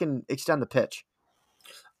 fucking extend the pitch.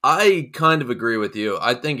 I kind of agree with you.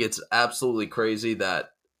 I think it's absolutely crazy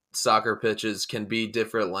that soccer pitches can be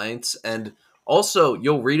different lengths. And also,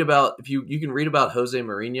 you'll read about, you can read about Jose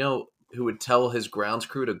Mourinho, who would tell his grounds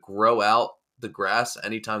crew to grow out the grass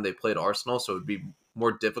anytime they played Arsenal, so it would be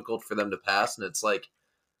more difficult for them to pass. And it's like,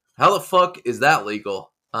 how the fuck is that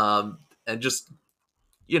legal? And just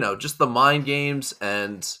the mind games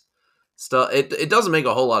and stuff. It doesn't make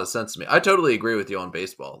a whole lot of sense to me. I totally agree with you on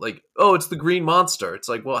baseball. Like, oh, it's the green monster. It's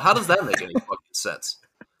like, well, how does that make any fucking sense?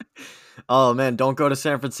 Oh man, don't go to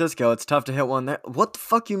San Francisco. It's tough to hit one there. What the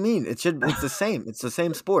fuck you mean? It's the same. It's the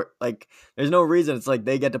same sport. Like, there's no reason. It's like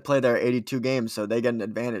they get to play their 82 games, so they get an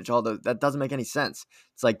advantage. That doesn't make any sense.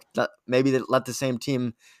 It's like maybe they let the same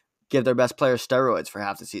team give their best players steroids for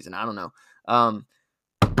half the season. I don't know.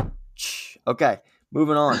 Okay,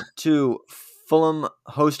 moving on to Fulham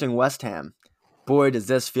hosting West Ham. Boy, does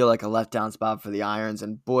this feel like a letdown spot for the Irons,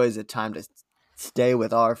 and boy, is it time to stay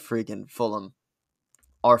with our freaking Fulham.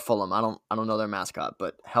 Our Fulham. I don't know their mascot,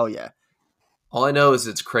 but hell yeah. All I know is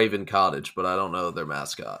it's Craven Cottage, but I don't know their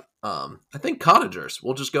mascot. I think Cottagers.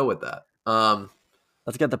 We'll just go with that.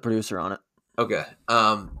 Let's get the producer on it. Okay.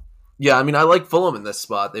 Yeah, I mean, I like Fulham in this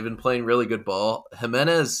spot. They've been playing really good ball.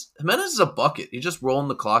 Jimenez is a bucket. He's just rolling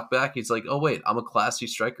the clock back. He's like, oh wait, I'm a classy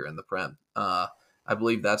striker in the Prem. I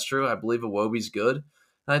believe that's true. I believe Iwobi's good,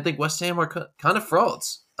 and I think West Ham are kind of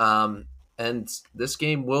frauds. And this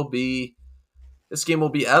game will be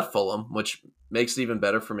at Fulham, which makes it even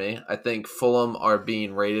better for me. I think Fulham are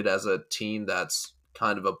being rated as a team that's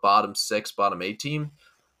kind of a bottom six, bottom eight team,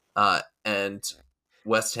 and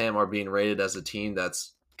West Ham are being rated as a team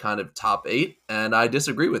that's kind of top eight, and I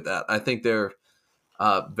disagree with that. I think they're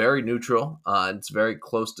very neutral, and it's very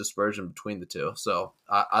close dispersion between the two. So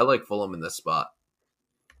I like Fulham in this spot.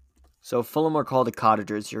 So Fulham are called the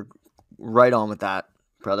Cottagers. You're right on with that,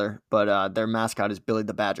 brother. But their mascot is Billy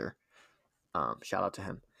the Badger. Shout out to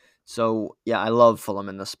him. So yeah, I love Fulham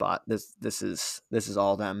in this spot. This is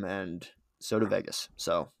all them, and so do Vegas.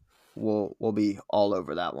 So we'll be all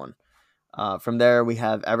over that one. From there, we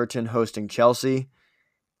have Everton hosting Chelsea,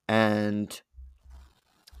 and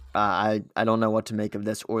I don't know what to make of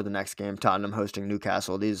this or the next game. Tottenham hosting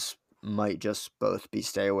Newcastle. These might just both be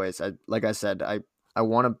stayaways. Like I said, I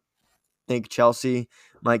want to think Chelsea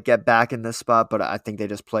might get back in this spot, but I think they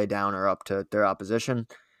just play down or up to their opposition.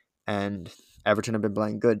 And Everton have been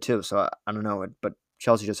playing good too, so I don't know. But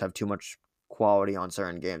Chelsea just have too much quality on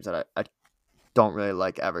certain games that I don't really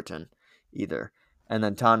like Everton either. And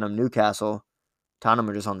then Newcastle. Tottenham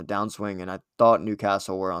are just on the downswing, and I thought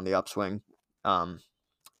Newcastle were on the upswing. And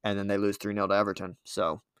then they lose 3-0 to Everton.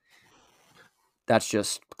 So that's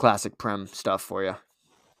just classic Prem stuff for you.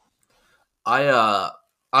 I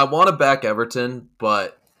want to back Everton,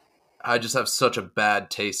 but I just have such a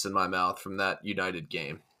bad taste in my mouth from that United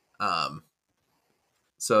game.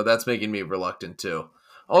 So that's making me reluctant too.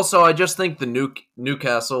 Also, I just think the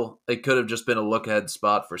Newcastle, it could have just been a look-ahead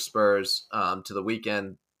spot for Spurs to the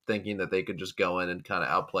weekend, thinking that they could just go in and kind of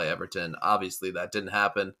outplay Everton. Obviously, that didn't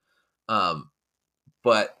happen.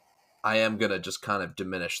 But I am going to just kind of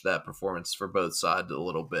diminish that performance for both sides a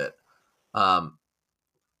little bit.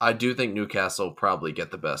 I do think Newcastle probably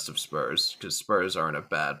get the best of Spurs because Spurs are in a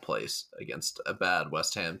bad place against a bad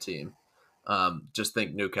West Ham team. Just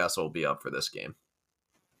think Newcastle will be up for this game.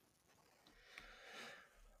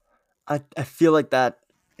 I feel like that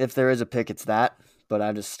if there is a pick, it's that. But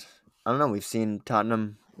I don't know. We've seen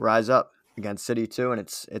Tottenham rise up against City too, and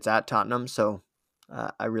it's at Tottenham. So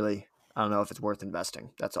I don't know if it's worth investing.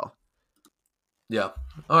 That's all. Yeah.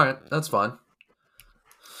 All right. That's fine.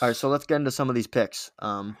 All right. So let's get into some of these picks.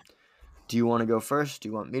 Do you want to go first? Do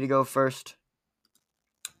you want me to go first?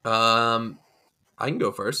 I can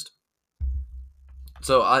go first.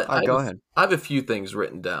 So Go ahead. I have a few things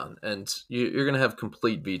written down, and you're gonna have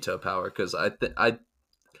complete veto power because I've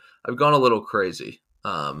gone a little crazy.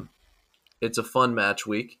 It's a fun match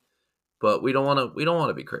week, but we don't want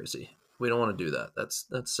to be crazy. We don't want to do that. That's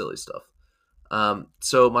silly stuff.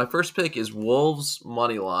 So my first pick is Wolves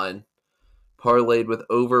money line parlayed with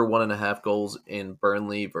over 1.5 goals in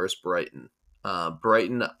Burnley versus Brighton.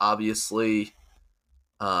 Brighton obviously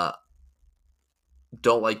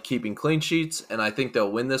don't like keeping clean sheets, and I think they'll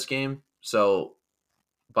win this game. So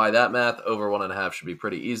by that math, over 1.5 should be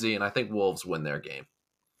pretty easy, and I think Wolves win their game.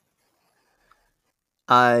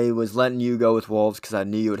 I was letting you go with Wolves because I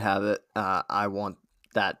knew you would have it. I want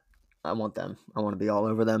that. I want them. I want to be all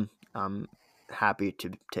over them. I'm happy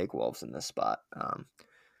to take Wolves in this spot.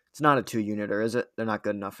 It's not a 2-uniter, is it? They're not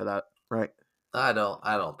good enough for that, right? I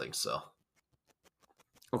don't think so.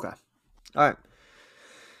 Okay. All right.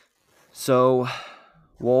 So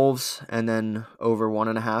Wolves and then over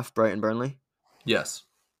 1.5 Brighton Burnley. Yes.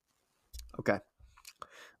 Okay.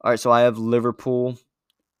 All right. So I have Liverpool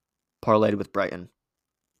parlayed with Brighton.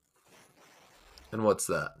 And what's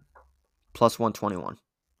that? Plus 121.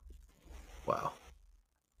 Wow.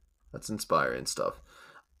 That's inspiring stuff.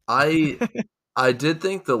 I did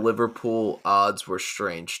think the Liverpool odds were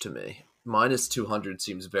strange to me. Minus 200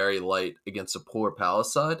 seems very light against a poor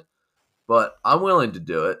Palace side, but I'm willing to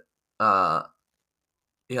do it.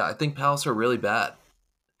 Yeah, I think Palace are really bad.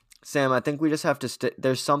 Sam, I think we just have to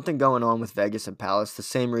there's something going on with Vegas and Palace. The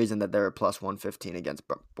same reason that they're a plus 115 against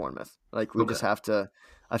Bournemouth. Like we just have to.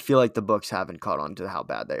 I feel like the books haven't caught on to how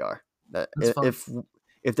bad they are. That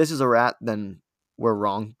if this is a rat, then we're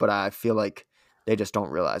wrong. But I feel like they just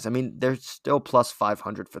don't realize. I mean, they're still plus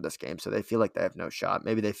 500 for this game, so they feel like they have no shot.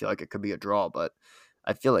 Maybe they feel like it could be a draw, but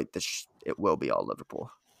I feel like it will be all Liverpool.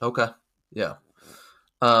 Okay. Yeah.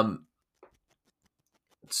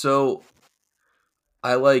 So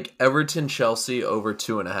I like Everton Chelsea over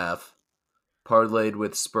 2.5, parlayed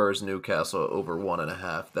with Spurs Newcastle over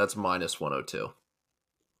 1.5. That's minus 102.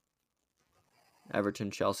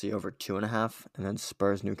 Everton, Chelsea over 2.5, and then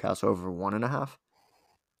Spurs, Newcastle over 1.5.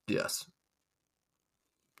 Yes.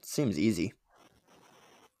 Seems easy.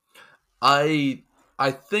 I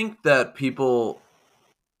think that people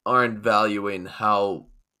aren't valuing how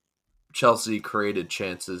Chelsea created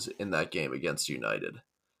chances in that game against United.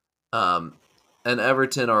 And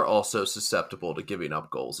Everton are also susceptible to giving up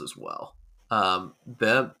goals as well.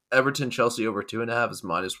 Them Everton Chelsea over 2.5 is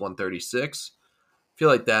 -136. I feel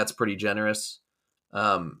like that's pretty generous.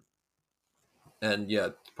 Um, and yeah,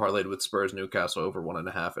 parlayed with Spurs Newcastle over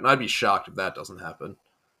 1.5, and I'd be shocked if that doesn't happen.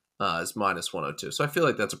 Is -102, so I feel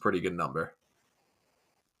like that's a pretty good number.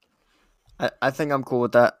 I think I'm cool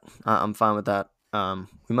with that. I'm fine with that.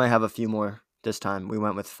 We might have a few more this time. We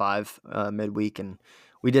went with 5 midweek, and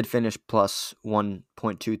we did finish plus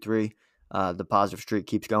 1.23. The positive streak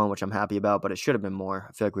keeps going, which I'm happy about, but it should have been more.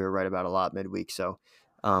 I feel like we were right about a lot midweek, so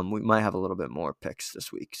we might have a little bit more picks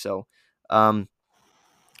this week. So, all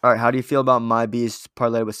right, how do you feel about my bees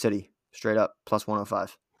parlay with City straight up plus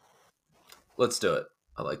 105? Let's do it.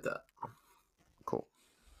 I like that. Cool.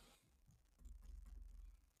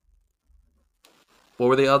 What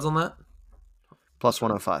were the odds on that? Plus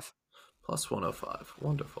 105. Plus 105.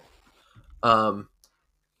 Wonderful. All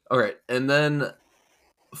right, and then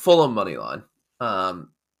Fulham money line. I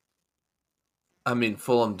mean,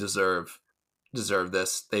 Fulham deserve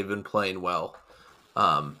this. They've been playing well.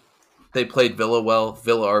 They played Villa well.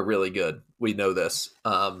 Villa are really good. We know this.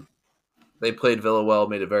 They played Villa well,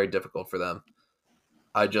 made it very difficult for them.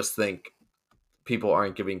 I just think people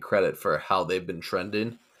aren't giving credit for how they've been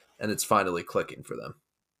trending, and it's finally clicking for them.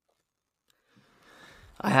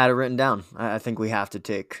 I had it written down. I think we have to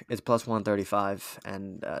take it's plus 135,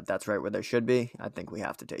 and that's right where they should be. I think we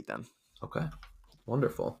have to take them. Okay,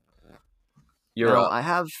 wonderful. You're Now up. I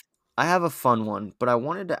have a fun one, but I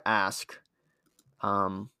wanted to ask,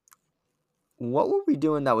 what were we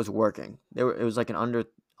doing that was working? It was like an under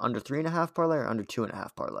 3.5 parlay or under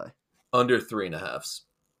 2.5 parlay. Under 3.5s.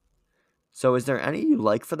 So is there any you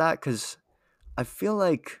like for that? Because I feel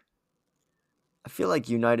like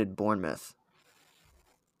United Bournemouth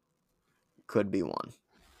could be one.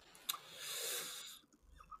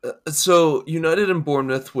 So United and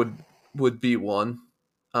Bournemouth would be one.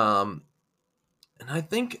 And I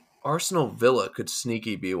think Arsenal Villa could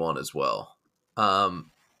sneaky be one as well. I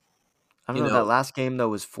don't You know. That know, last game though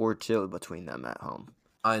was 4-2 between them at home.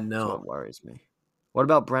 I That's what know worries me. What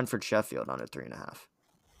about Brentford Sheffield under 3.5?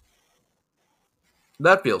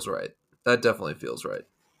 that feels right. That definitely feels right.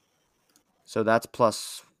 So that's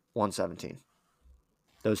plus 117.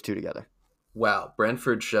 Those two together. Wow,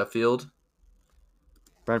 Brentford Sheffield.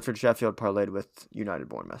 Brentford Sheffield parlayed with United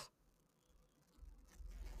Bournemouth.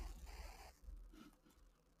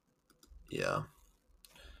 Yeah.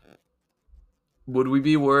 Would we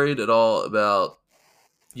be worried at all about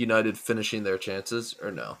United finishing their chances or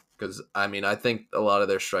no? Because I mean, I think a lot of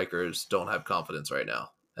their strikers don't have confidence right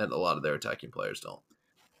now, and a lot of their attacking players don't.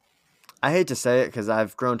 I hate to say it because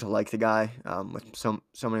I've grown to like the guy. With so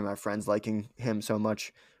many of my friends liking him so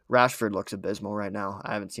much. Rashford looks abysmal right now.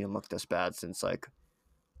 I haven't seen him look this bad since like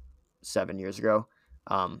 7 years ago.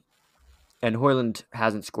 And Højlund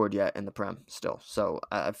hasn't scored yet in the Prem still. So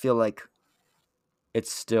I feel like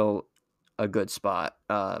it's still a good spot.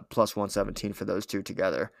 Plus 117 for those two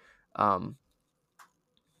together. The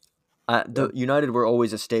United were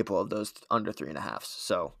always a staple of those under 3.5s.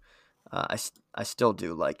 So I still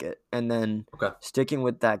do like it. And then Okay. sticking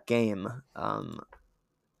with that game,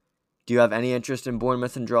 do you have any interest in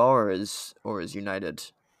Bournemouth and draw, or is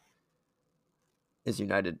United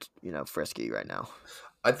frisky right now?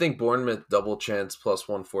 I think Bournemouth double chance plus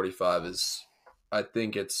 145 is, I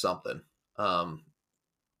think it's something.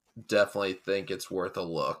 Definitely think it's worth a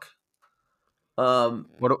look. How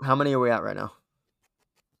many are we at right now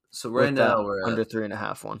So with that under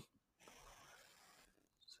 3.5 one?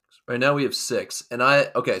 right now we have 6, and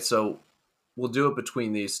so we'll do it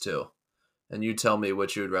between these two, and you tell me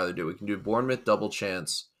what you would rather do. We can do Bournemouth double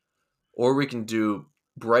chance, or we can do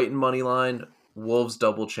Brighton money line, Wolves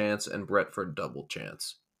double chance, and Brentford double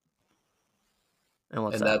chance, And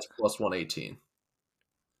what's and that? that's plus 118.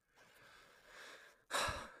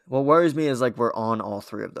 What worries me is like we're on all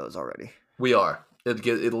three of those already, We are.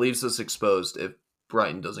 It leaves us exposed if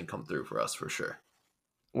Brighton doesn't come through for us for sure.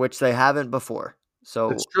 which they haven't before. It's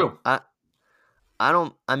So true. I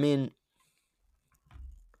don't. I mean,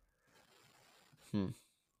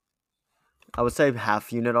 I would say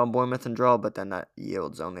half unit on Bournemouth and draw, but then that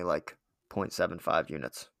yields only like 0.75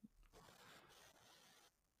 units.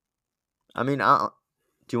 I mean, do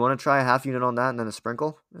you want to try a half unit on that and then a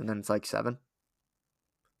sprinkle, and then it's like 7?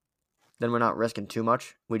 Then we're not risking too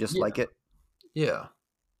much. We just like it. Yeah.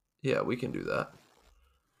 Yeah, we can do that.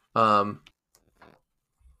 Um,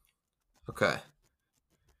 okay.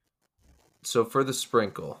 So for the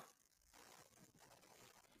sprinkle,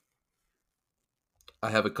 I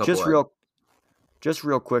have a couple. Just real Just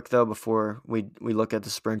real quick though, before we look at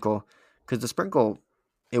the sprinkle, because the sprinkle,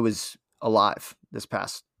 it was alive the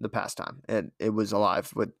past time. It was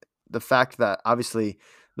alive with the fact that obviously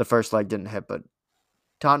the first leg didn't hit, but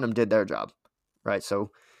Tottenham did their job, right?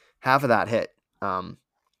 So half of that hit.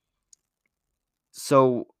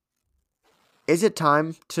 So is it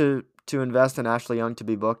time to invest in Ashley Young to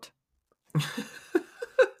be booked?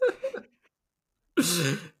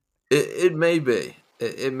 It may be.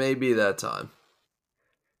 It may be that time.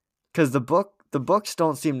 Because the books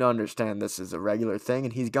don't seem to understand this is a regular thing,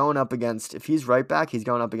 and he's going up against, if he's right back, he's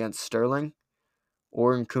going up against Sterling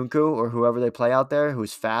or Nkunku or whoever they play out there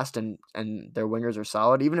who's fast and their wingers are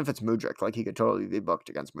solid. Even if it's Mudryk, like he could totally be booked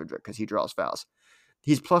against Mudryk because he draws fouls.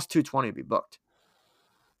 He's plus 220 to be booked.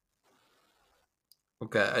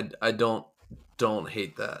 Okay, I don't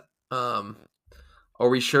hate that. Are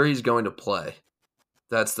we sure he's going to play?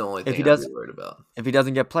 That's the only If he thing I'd be does, worried about. if he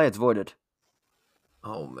doesn't get play, it's voided.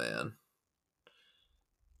 Oh man.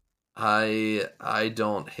 I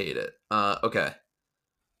don't hate it. Okay.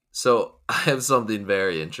 So I have something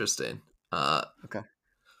very interesting. Okay.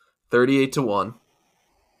 38-1.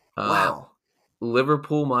 Wow.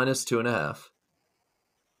 Liverpool -2.5.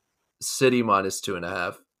 City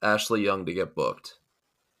 -2.5. Ashley Young to get booked.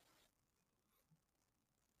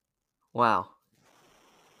 Wow.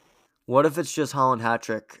 What if it's just Holland hat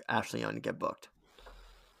trick, Ashley Young to get booked?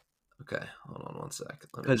 Okay, hold on one second.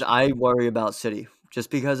 Because I worry about City just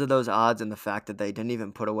because of those odds and the fact that they didn't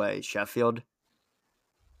even put away Sheffield.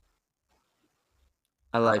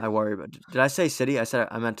 I worry about. Did I say City? I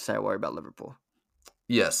meant to say I worry about Liverpool.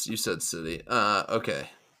 Yes, you said City. Okay.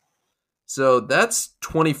 So that's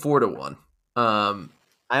 24-1. I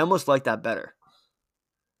almost like that better.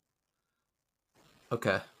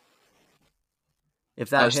 Okay. If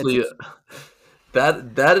that hits, Actually,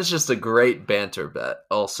 that is just a great banter bet.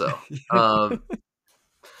 Also,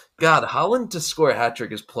 God, Holland to score a hat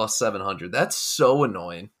trick is plus 700. That's so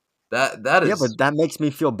annoying. That yeah, is. but that makes me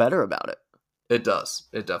feel better about it. It does.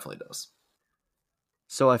 It definitely does.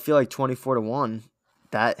 So I feel like 24-1,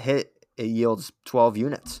 that hit it yields 12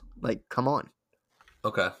 units. Like, come on.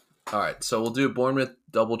 Okay. All right. So we'll do Bournemouth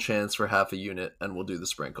double chance for half a unit, and we'll do the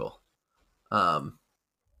sprinkle.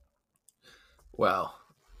 Wow.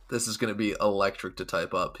 This is going to be electric to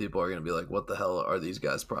type up. People are going to be like, "What the hell are these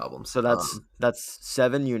guys' problems?" So that's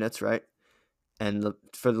 7 units, right? And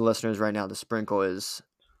for the listeners right now, the sprinkle is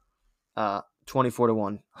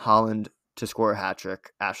 24-1. Holland to score a hat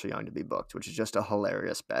trick, Ashley Young to be booked, which is just a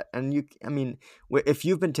hilarious bet. And if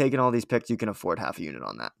you've been taking all these picks, you can afford half a unit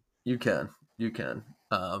on that. You can.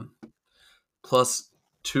 Plus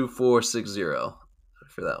 2460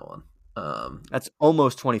 for that one. That's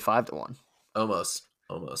almost 25-1. Almost.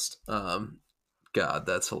 God,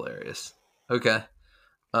 that's hilarious. Okay.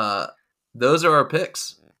 Those are our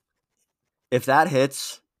picks. If that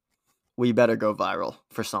hits, we better go viral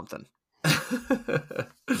for something.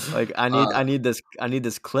 Like I need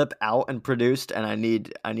this clip out and produced, and I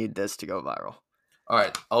need this to go viral. All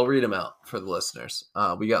right, I'll read them out for the listeners.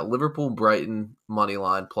 We got Liverpool Brighton money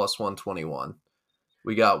line plus 121.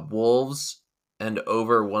 We got Wolves and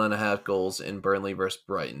over 1.5 goals in Burnley versus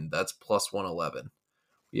Brighton. That's plus 111.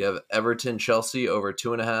 We have Everton Chelsea over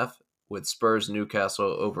 2.5 with Spurs Newcastle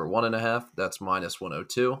over 1.5. That's minus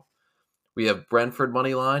 102. We have Brentford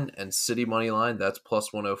money line and City money line. That's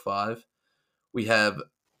plus 105. We have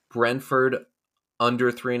Brentford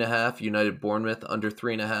under 3.5. United Bournemouth under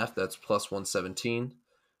 3.5. That's plus 117.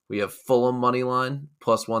 We have Fulham money line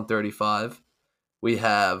plus 135. We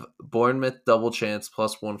have Bournemouth double chance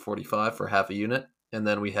plus 145 for half a unit. And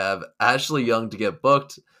then we have Ashley Young to get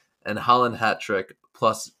booked and Holland hat trick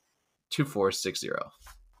plus 2460.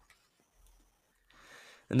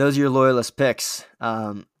 And those are your loyalist picks.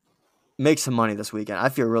 Make some money this weekend. I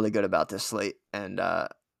feel really good about this slate. And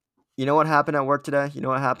you know what happened at work today? You know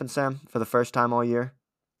what happened, Sam? For the first time all year?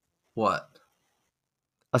 What?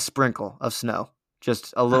 A sprinkle of snow.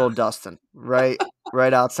 Just a little dusting right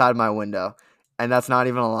outside my window. And that's not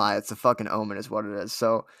even a lie. It's a fucking omen is what it is.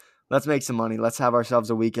 So let's make some money. Let's have ourselves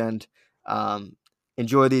a weekend.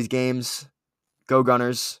 Enjoy these games. Go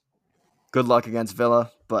Gunners. Good luck against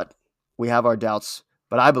Villa. But we have our doubts.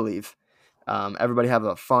 But I believe. Everybody have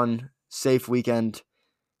a fun, safe weekend.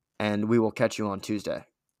 And we will catch you on Tuesday.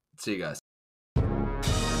 See you guys.